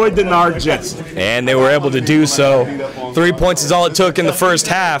Elroy Denard Jetson. And they were able to do so. 3 points is all it took in the first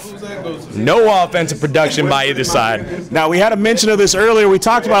half. No offensive production by either side. Now, we had a mention of this earlier. We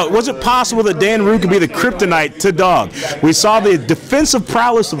talked about, was it possible that Dan Rue could be the kryptonite to Dog? We saw the defensive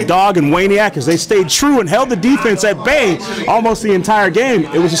prowess of Dog and Waniac as they stayed true and held the defense at bay almost the entire game.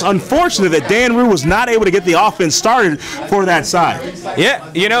 It was just unfortunate that Dan Rue was not able to get the offense started for that side. Yeah,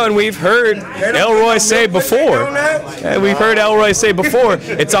 you know, and we've heard Elroy say before,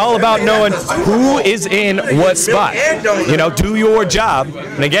 it's all about knowing who is in what spot. You know, do your job.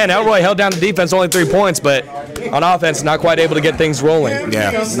 And again, Elroy held down the defense, only 3 points, but on offense, not quite able to get things rolling.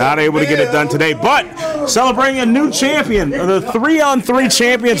 Yeah, not able to get it done today, but celebrating a new champion, the 3-on-3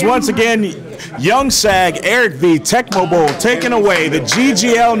 champions once again, Young Sag, Eric V, Tecmo Bowl, taking away the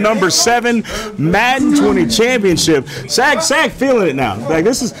GGL #7 Madden 20 championship. Sag feeling it now. Like,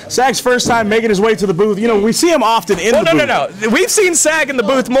 this is Sag's first time making his way to the booth. You know, we see him often in the booth. No. We've seen Sag in the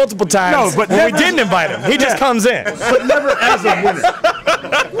booth multiple times. No, but we didn't invite him. He just comes in. But never as a winner.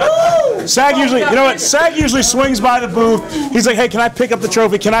 Sag usually swings by the booth. He's like, hey, can I pick up the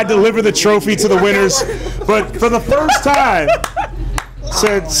trophy? Can I deliver the trophy to the winners? But for the first time,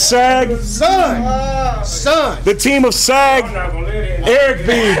 said Sag, son, the team of Sag, Eric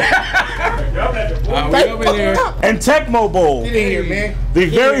V, and Tecmo Bowl, the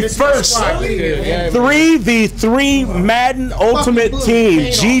very first 3v3 Madden Ultimate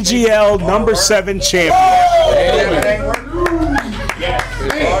Team GGL #7 champion.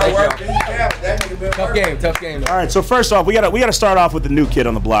 Tough game. All right, so first off, we gotta start off with the new kid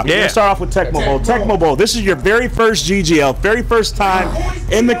on the block. Yeah. We're gonna start off with Tecmo Bowl. Tecmo Bowl, this is your very first GGL, very first time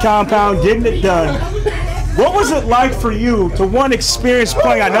in the compound, getting it done. What was it like for you to, one, experience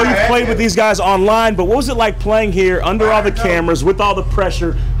playing? I know you've played with these guys online, but what was it like playing here under all the cameras, with all the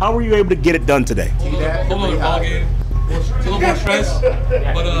pressure? How were you able to get it done today? Hold on, ball game. It's a little more stress,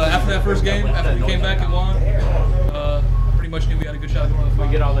 but after that first game, after we came back and won, pretty much knew we had a good shot going on the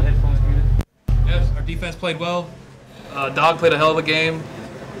final. Get all the headphones muted. Yes, our defense played well. Dog played a hell of a game.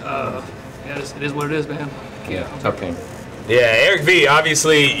 It is what it is, man. Yeah, tough game. Yeah, Eric V,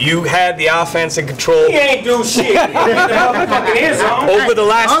 obviously, you had the offense in control. He ain't do shit. Over the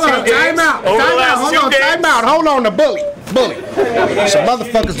last two games. Time out. Hold on, the bully. Some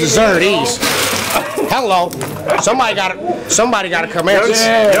motherfuckers deserve these. Hello. Somebody gotta come in.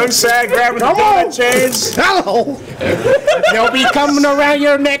 Young Sag grabbing the donut chains. Hello. They'll be coming around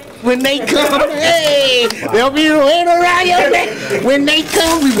your neck when they come. Hey, they'll be wearing around your neck when they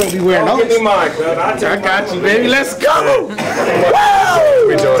come. We won't be wearing those. Give me mine, bud. I got you, baby. Let's go.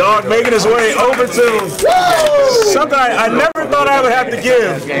 Dog making his way over to something I never thought I would have to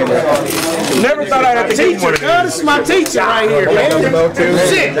give. Never thought I'd have to give one of these. This is my teacher right here, man.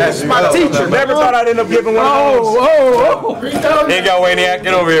 Shit, that's my teacher. Never thought I'd end up giving one of those. There you go, Waniac.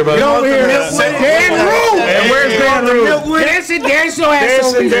 Get over here, buddy. Get over here. Dan Rue. And where's Dan Rue? Dance your ass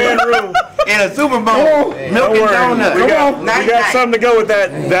over Dancing here. Dan Rue. In a Super Bowl. Milk and donut. We got something to go with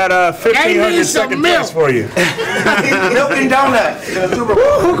that 1,500 second place for you. Milk and donut. In a Super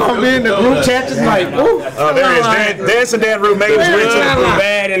Bowl. Who gonna be in the group chat tonight? Oh, there he is. Dancing Dan Rue making his way to the The group.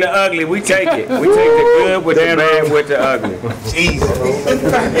 bad and the ugly, we take it. We take the good with the bad with the ugly.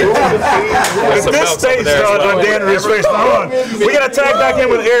 At this stage, on Dan Rue's face. Hold on. We got to tag back in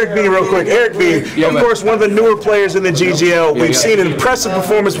with Eric B real quick. Eric B, of course, one of the newer players in the GGL. We've seen an impressive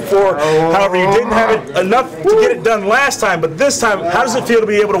performance before. However, you didn't have it enough to get it done last time. But this time, how does it feel to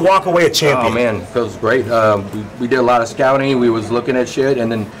be able to walk away a champion? Oh man, it feels great. We did a lot of scouting. We was looking at shit,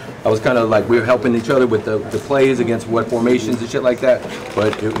 and then I was kind of like we were helping each other with the plays against what formations and shit like that.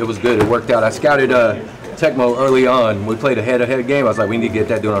 But it was good. It worked out. I scouted Tecmo early on. We played a head-to-head game. I was like, we need to get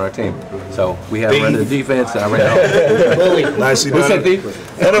that dude on our team. So we had run the defense, and I ran out. Nicely done.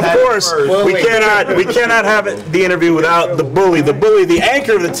 And of course, we cannot have the interview without the bully, the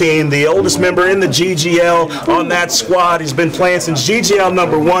anchor of the team, the oldest member in the GGL on that squad. He's been playing since GGL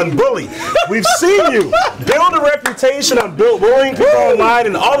 #1. Bully, we've seen you build a reputation on bullying people online,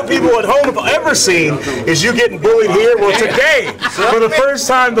 and all the people at home have ever seen is you getting bullied here. Well, today, for the first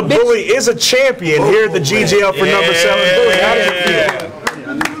time, the bully is a champion here at the GGL for #7. Bully, how does it feel?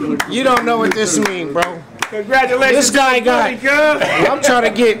 You don't know what this means, bro. Congratulations. This guy got, I'm trying to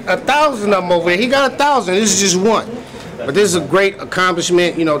get 1,000 of them over here. He got 1,000. This is just one. But this is a great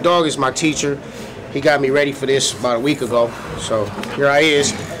accomplishment. You know, Dog is my teacher. He got me ready for this about a week ago. So here I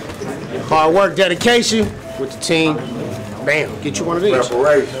is. Hard work, dedication with the team. Bam, get you one of these.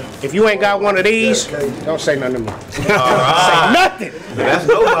 If you ain't got one of these, don't say nothing to me. Say nothing. That's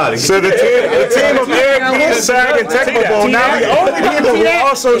nobody. So the team of Eric B, SAG, and Tecmo now the only people who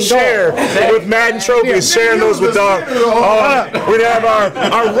also share with Madden trophies, sharing those with Dog. We have our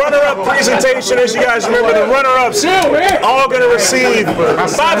runner-up presentation. As you guys remember, the runner-ups all going to receive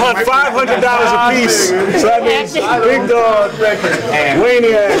 $500 apiece. So that means Big Dog,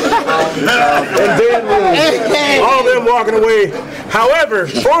 Waniac, and Dan Rue. All of them walking away. However,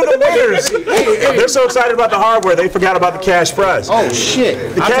 for the winners, they're so excited about the hardware, they forgot about the cash prize. Oh,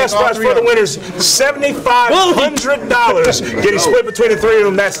 shit. The cash prize for the winners, $7,500 getting split between the three of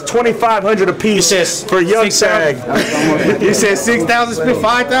them. That's $2,500 apiece for Young SAG. You said 6,000, spent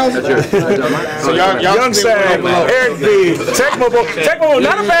 5,000? So Young SAG, Eric B, Tecmo,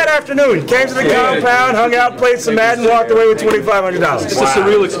 not a bad afternoon. Came to the compound, hung out, played some Madden, walked away with $2,500. It's a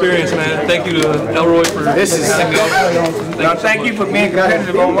surreal experience, man. Thank you to Elroy for This is. Now, thank you for being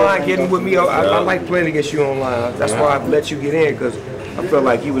competitive online, getting with me. I like playing against you online. That's why I let you get in, because I feel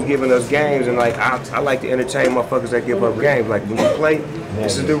like you was giving us games, and like I like to entertain motherfuckers that give up games. Like when you play,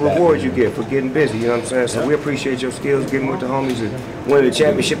 this is the reward you get for getting busy. You know what I'm saying? So we appreciate your skills, getting with the homies, and winning the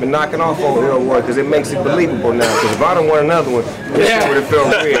championship and knocking off over Elroy, because it makes it believable now. Because if I don't won another one, this shit would have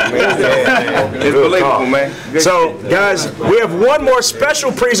felt weird, man. It's believable, man. Good So, guys, we have one more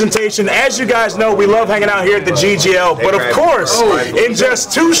special presentation. As you guys know, we love hanging out here at the GGL, but of course, in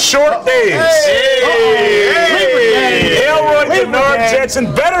just 2 short days, Elroy Denard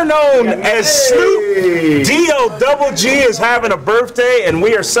Jetson, better known as Snoop D-O-double-G, is having a birthday, and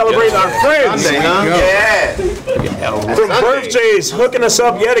we are celebrating our friends. Yeah. From Birthdays, hooking us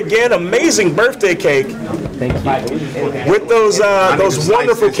up yet again. Amazing birthday cake. With those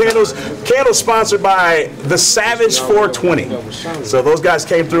wonderful candles sponsored by the Savage 420. So those guys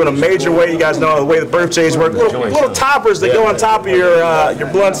came through in a major way. You guys know the way the birthdays work. Little toppers that go on top of your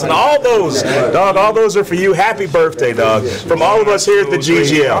blunts, and all those, dog, all those are for you. Happy birthday, dog. From all of us here at the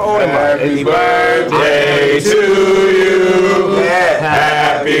GGL. Happy birthday to you.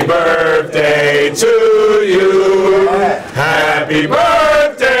 Happy birthday to you. Happy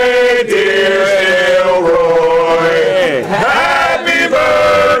birthday, dear Elroy. Happy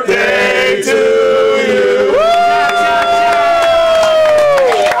birthday to you.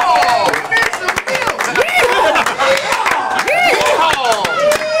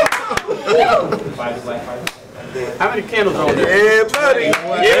 How many candles are on there? Yeah, buddy.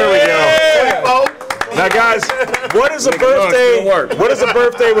 There we go. Now, guys, what is a birthday? work. What is a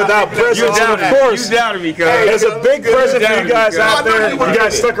birthday without presents? And of course, You doubted me, cuz. hey, there's a big present for you guys out there. You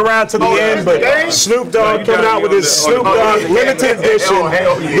guys stuck around to the end, but Snoop Dogg coming out with his Snoop Dogg limited edition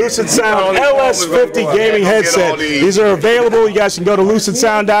Lucid Sound LS50 gaming headset. These are available. You guys can go to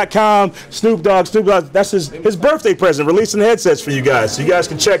lucidsound.com. Snoop Dogg, that's his birthday present, releasing headsets for you guys. So you guys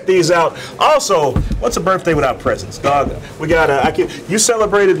can check these out. Also, what's a birthday without presents, dog? We got you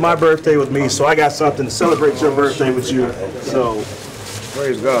celebrated my birthday with me, so I got something to celebrate your birthday with you. So,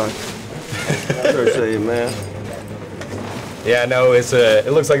 Praise God. Appreciate it, man. Yeah, no, it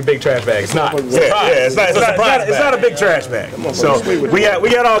looks like a big trash bag. It's not. It's not a big trash bag. So we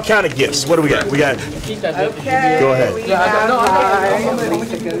got all kind of gifts. What do we got? We got. Okay. Go ahead. That's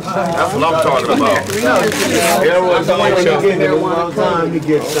what I'm talking about. Everyone's always getting there one time to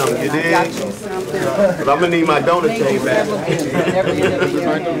get something. You dig? But I'm gonna need my donut chain back. God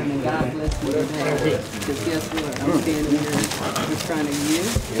bless you today. Because guess what? I'm standing here in front of you.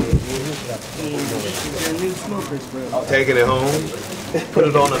 And this is your new smokers, bro. Taking it home, put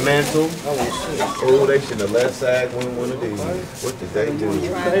it on the mantle. Oh, they should have let SAG win one of these. What did they do?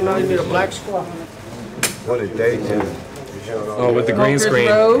 They know you need a black squad. What did they do? Oh, with the green screen.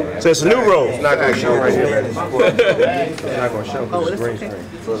 So it's a new roll. It's not going to show right here. It's not going to show because it's green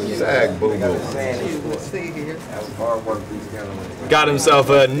screen. SAG, boo boo. Let's see here. Got himself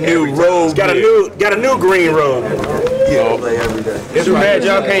a new robe. Got a new green robe. It's too bad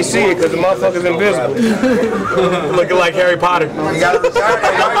y'all can't see it because the motherfucker's invisible. Looking like Harry Potter. You got to retire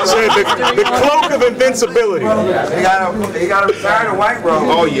The cloak of invincibility. You got to retire the white robe.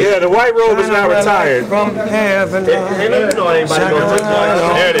 Oh yeah, the white robe is now retired. From heaven. There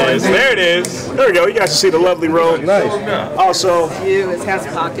it is. There it is. There we go. You guys can see the lovely robe. Nice. Also, It has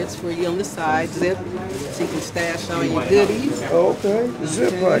pockets for you on the side, zip, so you can stash all your goodies. Okay,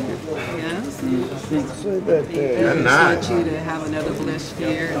 zip pocket. Yes. Say that there. And I just want you to have another blessed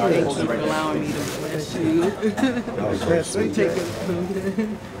year. And thank you for allowing me to bless you. Take it.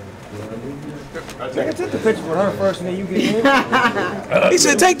 Nigga, take the picture with her first and then you get in. he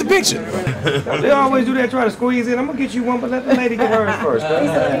said, "Take the picture." They always do that, try to squeeze in. I'm gonna get you one, but let the lady get hers first. All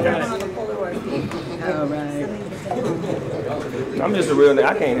right. I'm just a real nigga.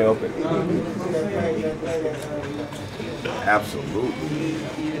 I can't help it. Absolutely.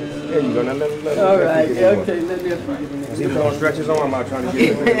 There you go. Now let All right. Okay. Let me. See if don't stretch his arm out trying to get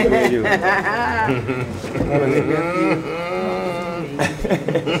it. Look at you.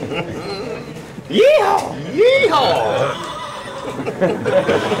 Yeehaw! Yeehaw!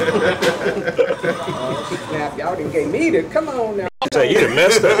 Snap, y'all done gave me the. Come on now. So you done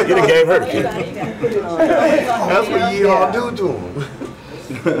messed up. You done gave her the kid. That's what you all do to him.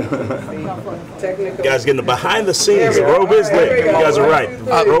 Technical. You guys getting the behind the scenes. The robe is lit. You guys are right.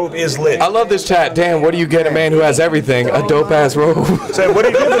 The robe is lit. I love this chat. Dan, what do you get a man who has everything? A dope ass robe. So what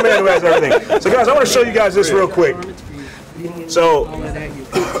do you give the man who has everything? So guys, I want to show you guys this real quick. So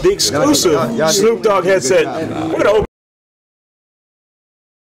the exclusive Snoop Dogg headset. We're gonna open.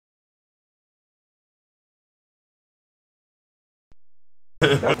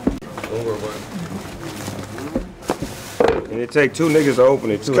 And it take two niggas to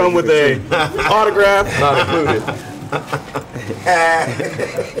open it too. Come with a autograph, not included,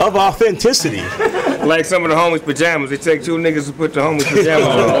 of authenticity. Like some of the homies' pajamas. It take two niggas to put the homies' pajamas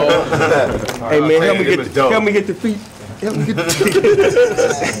on. Hey man, help me get the feet. Help me get the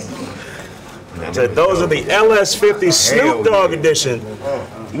feet. So those are the LS50 Snoop Dogg edition.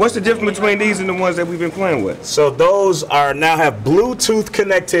 What's the difference between these and the ones that we've been playing with? So those are now have Bluetooth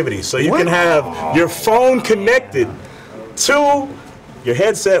connectivity. So you can have your phone connected to your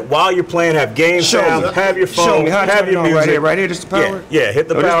headset while you're playing, have game sound, have your phone, show me how to have turn it your on music. right here, this is the power? Yeah, hit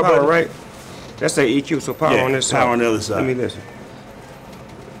the Oh, this power button. right? That's the EQ, so power on this side. Power on the other side. Let me listen.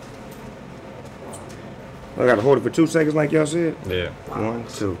 I gotta hold it for 2 seconds like y'all said? Yeah. 1,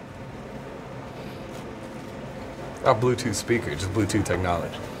 2. Not Bluetooth speaker, just Bluetooth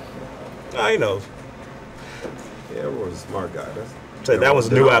technology. I know. Yeah, everyone's a smart guy. So that was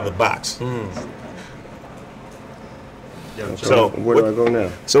new out of the box. So where do I go now?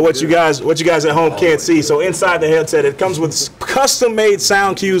 So what you guys at home can't see. So inside the headset, it comes with custom-made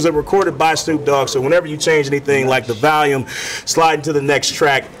sound cues that are recorded by Snoop Dogg. So whenever you change anything like the volume, sliding to the next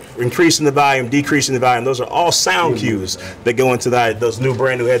track, increasing the volume, decreasing the volume, those are all sound cues that go into those new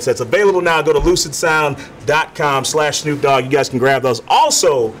brand new headsets. Available now. Go to lucidsound.com/Snoop Dogg. You guys can grab those.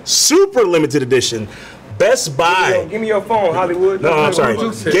 Also, super limited edition. Best Buy. Give me your phone, Hollywood. No, I'm sorry.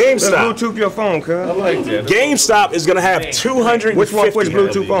 GameStop. Let's Bluetooth your phone, cuz. I like that. GameStop is going to have 250. Which one puts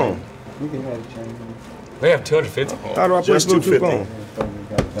Bluetooth on? They have 250. How do I put Just Bluetooth 250. on?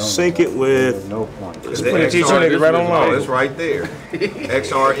 sync it with. Just put it teacher nigga right online. It's right there.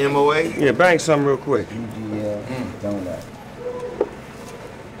 XRMOA. Yeah, bang something real quick.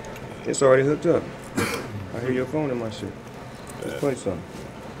 It's already hooked up. I hear your phone in my shit. Let's play something.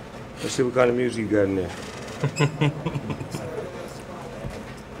 Let's see what kind of music you got in there.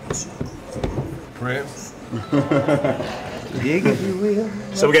 Prince.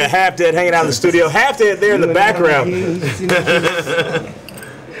 So we got Half Dead hanging out in the studio. Half Dead there in the background.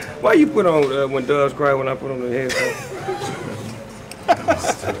 Why you put on When Doves Cry when I put on the headphones?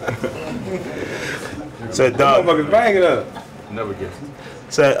 Said dog. Motherfuckers bang it up. Another gift.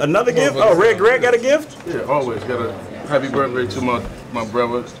 Said another gift? Oh, Red Greg got a gift? Yeah, always. Got a happy birthday to my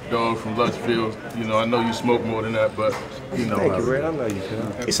brother, Dog from Lutchfield. You know, I know you smoke more than that, but you know. Thank you, Red. I know you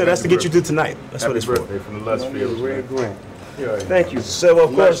can. He said that's to get you through tonight. That's happy what it's for. birthday from the Lutchfields. Red Greg. Yeah, Thank you. Said, well,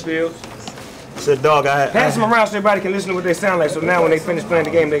 of course. Lutchfields. Said, dog, pass them around so everybody can listen to what they sound like. So now when they finish playing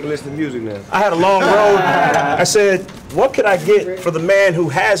the game, they can listen to music now. I had a long road. I said, what could I get for the man who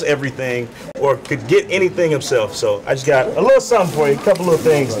has everything or could get anything himself? So I just got a little something for you, a couple little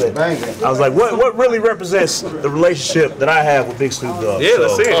things that I was like, what really represents the relationship that I have with Big Snoop Dogg? Yeah,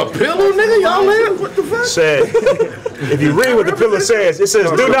 let's see it. A pillow, nigga? Y'all in? What the fuck? Said, if you read what the pillow says, it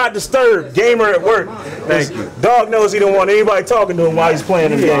says, do not disturb gamer at work. Thank you. Dog knows he don't want anybody talking to him while he's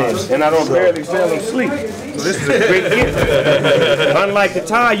playing the games. And I don't barely sell him sleep. So this is a great gift. Unlike the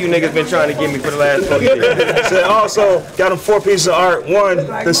tie you niggas been trying to give me for the last 4 years. Said also, got him 4 pieces of art. One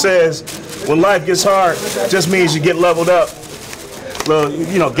that says, when life gets hard, just means you get leveled up. Little,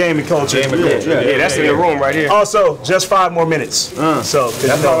 you know, gaming culture. Yeah, that's in the room right here. Also, just 5 more minutes. So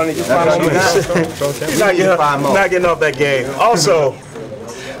that's all I need. Just 5 more minutes. not getting off that game. Also,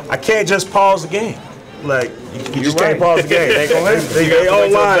 I can't just pause the game. Like you just can't pause the game. They ain't gonna let you. They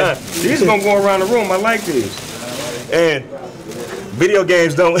online. These are gonna go around the room. I like these. And video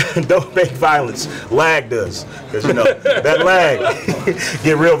games don't make violence. Lag does, because you know that lag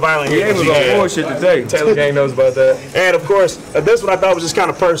get real violent. Yeah, it was on bullshit today. Taylor Gang knows about that. And of course, this one I thought was just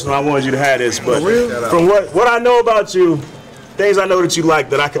kind of personal. I wanted you to have this, but from what I know about you, things I know that you like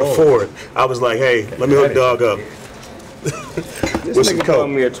that I can afford, I was like, hey, let me hook Dog up. This nigga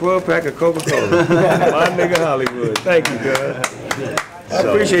called me a 12-pack of Coca-Cola. My nigga Hollywood. Thank you, God. I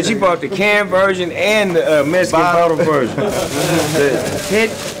appreciate you bought the canned version and the Mexican bottle version.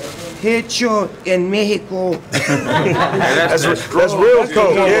 Hecho in Mexico. That's real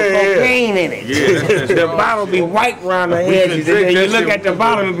coke. Cocaine in it. Yeah. The bottle be white around the edges, and then you look at the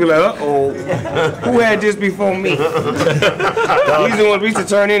bottom and be like, uh-oh, who had this before me? These are the ones we used to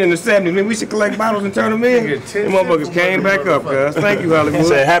turn in the 70s. Man, we should collect bottles and turn them in. Them motherfuckers came back up, guys. Thank you, Hollywood.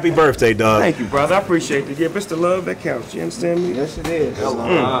 Say happy birthday, Dog. Thank you, brother. I appreciate the gift. It's the love that counts. You understand me? Yes, it is.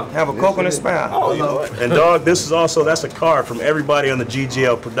 Have a coconut smile. And Dog, this is also, that's a card from everybody on the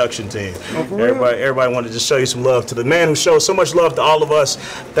GGL production team. Everybody wanted to just show you some love to the man who shows so much love to all of us.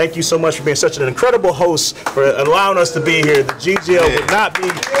 Thank you so much for being such an incredible host, for allowing us to be here. The GGL would not be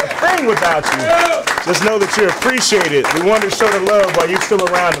a thing without you. Just know that you're appreciated. We wanted to show the love while you're still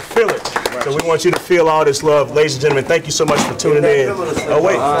around to feel it. So we want you to feel all this love. Ladies and gentlemen, thank you so much for tuning in. Oh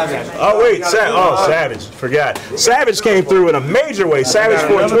wait, Savage, forgot. Savage came through in a major way. Savage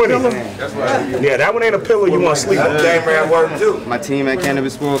 420. Yeah, that one ain't a pillow you want to sleep on. My team at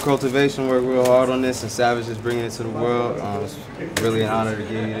Cannabis World Cultivation worked real hard on this, and Savage is bringing it to the world. It's really an honor to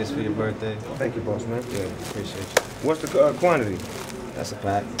give you this for your birthday. Thank you, boss man. Yeah, appreciate you. What's the quantity? That's a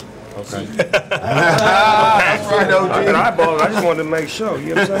pack. Okay. That's right, OG. I just wanted to make sure.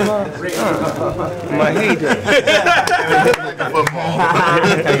 You know what I'm saying? My heyday.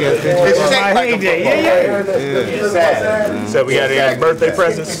 My heyday. Yeah. So we got any birthday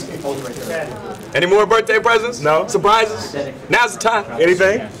presents? Any more birthday presents? No. Surprises? Now's the time.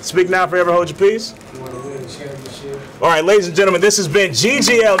 Anything? Speak now, forever hold your peace. All right, ladies and gentlemen, this has been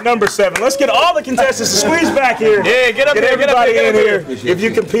GGL number 7. Let's get all the contestants to squeeze back here. Yeah, get up here, everybody get up here, in here. If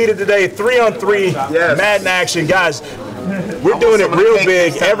you competed today, 3-on-3 Madden action, guys. We're doing it real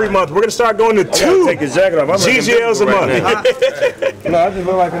big every month. We're gonna start going to 2 take his jacket off. GGLs a month. No, I just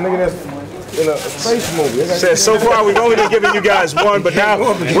look like a nigga that's in a space movie. Says so far we've only been giving you guys 1, but now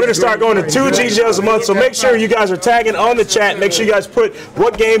we're gonna start going to 2 GGLs a month. So make sure you guys are tagging on the chat. Make sure you guys put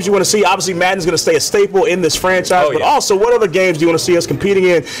what games you want to see. Obviously, Madden's gonna stay a staple in this franchise, but also what other games do you want to see us competing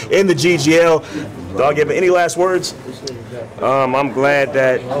in the GGL? Dog, give any last words? I'm glad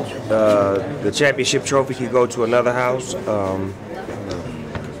that the championship trophy could go to another house.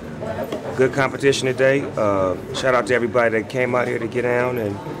 Good competition today. Shout out to everybody that came out here to get down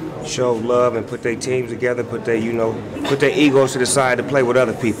and show love and put their teams together, put their egos to the side to play with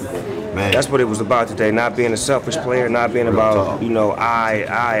other people. Man. That's what it was about today. Not being a selfish player, not being about, you know,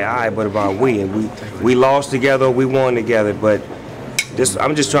 I, but about we. And we lost together, we won together. But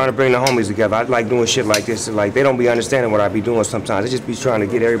I'm just trying to bring the homies together. I like doing shit like this. Like, they don't be understanding what I be doing sometimes. I just be trying to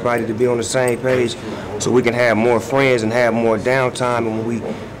get everybody to be on the same page so we can have more friends and have more downtime, and when we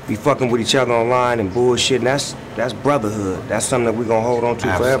be fucking with each other online and bullshit, and that's brotherhood. That's something that we gonna hold on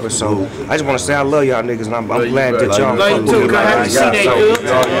to forever. So I just want to say I love y'all niggas, and I'm glad that y'all fucking with me.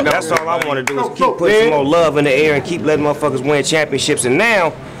 That's all I want to do is keep putting some more love in the air and keep letting motherfuckers win championships. And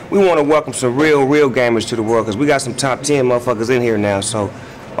now we want to welcome some real gamers to the world, because we got some top 10 motherfuckers in here now. So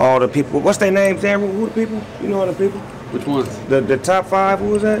all the people, what's their names, Darren? Who the people? You know all the people? Which ones? The top 5, who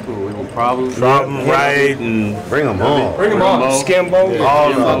was that? Problem right, and bring them on. Bring them on. Skimbo.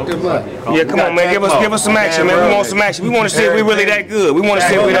 All of them. Yeah, come on, man. Give us some action, man. We want some action. We want to see if we really that good. We want to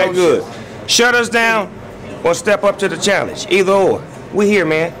see if we that good. Shut us down or step up to the challenge. Either or. We here,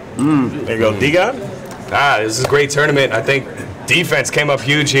 man. There you go. D-God? This is a great tournament. I think defense came up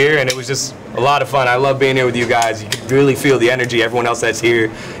huge here, and it was just a lot of fun. I love being here with you guys. You can really feel the energy. Everyone else that's here,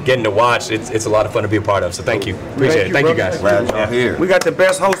 getting to watch, it's a lot of fun to be a part of. So thank you. Appreciate it. Thank you, guys. Glad y'all here. We got the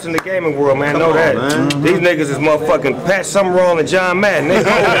best host in the gaming world, man. Know that. These niggas is motherfucking Pat Summerall and John Madden. They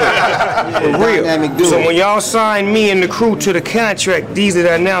for real. So when y'all sign me and the crew to the contract, these are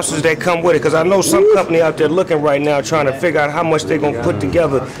the announcers that come with it. Because I know some company out there looking right now trying to figure out how much they're going to put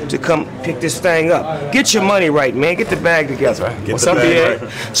together to come pick this thing up. Get your money right, man. Get the bag together. What's up,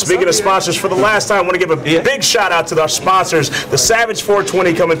 BA? Speaking of sponsors, for the last time, I want to give a big shout out to our sponsors, the Savage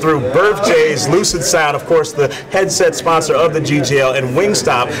 420 coming through, Birth Jays, Lucid Sound, of course, the headset sponsor of the GGL, and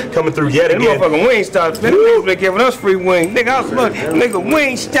Wingstop coming through yet again. Motherfucking Wingstop, them niggas been giving us free wings. Nigga, I was looking, nigga,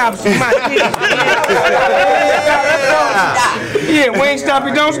 Wingstop's in my niggas. Yeah, Wingstop,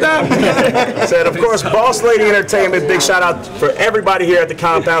 you don't stop. Said, of course, Boss Lady Entertainment, big shout out for everybody here at the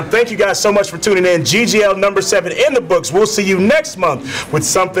compound. Thank you guys so much for tuning in. GGL number 7 in the books. We'll see you next month with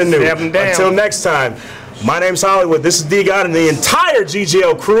something new. Until next time, my name's Hollywood. This is D-God and the entire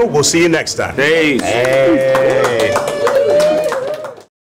GGL crew. We'll see you next time. Hey.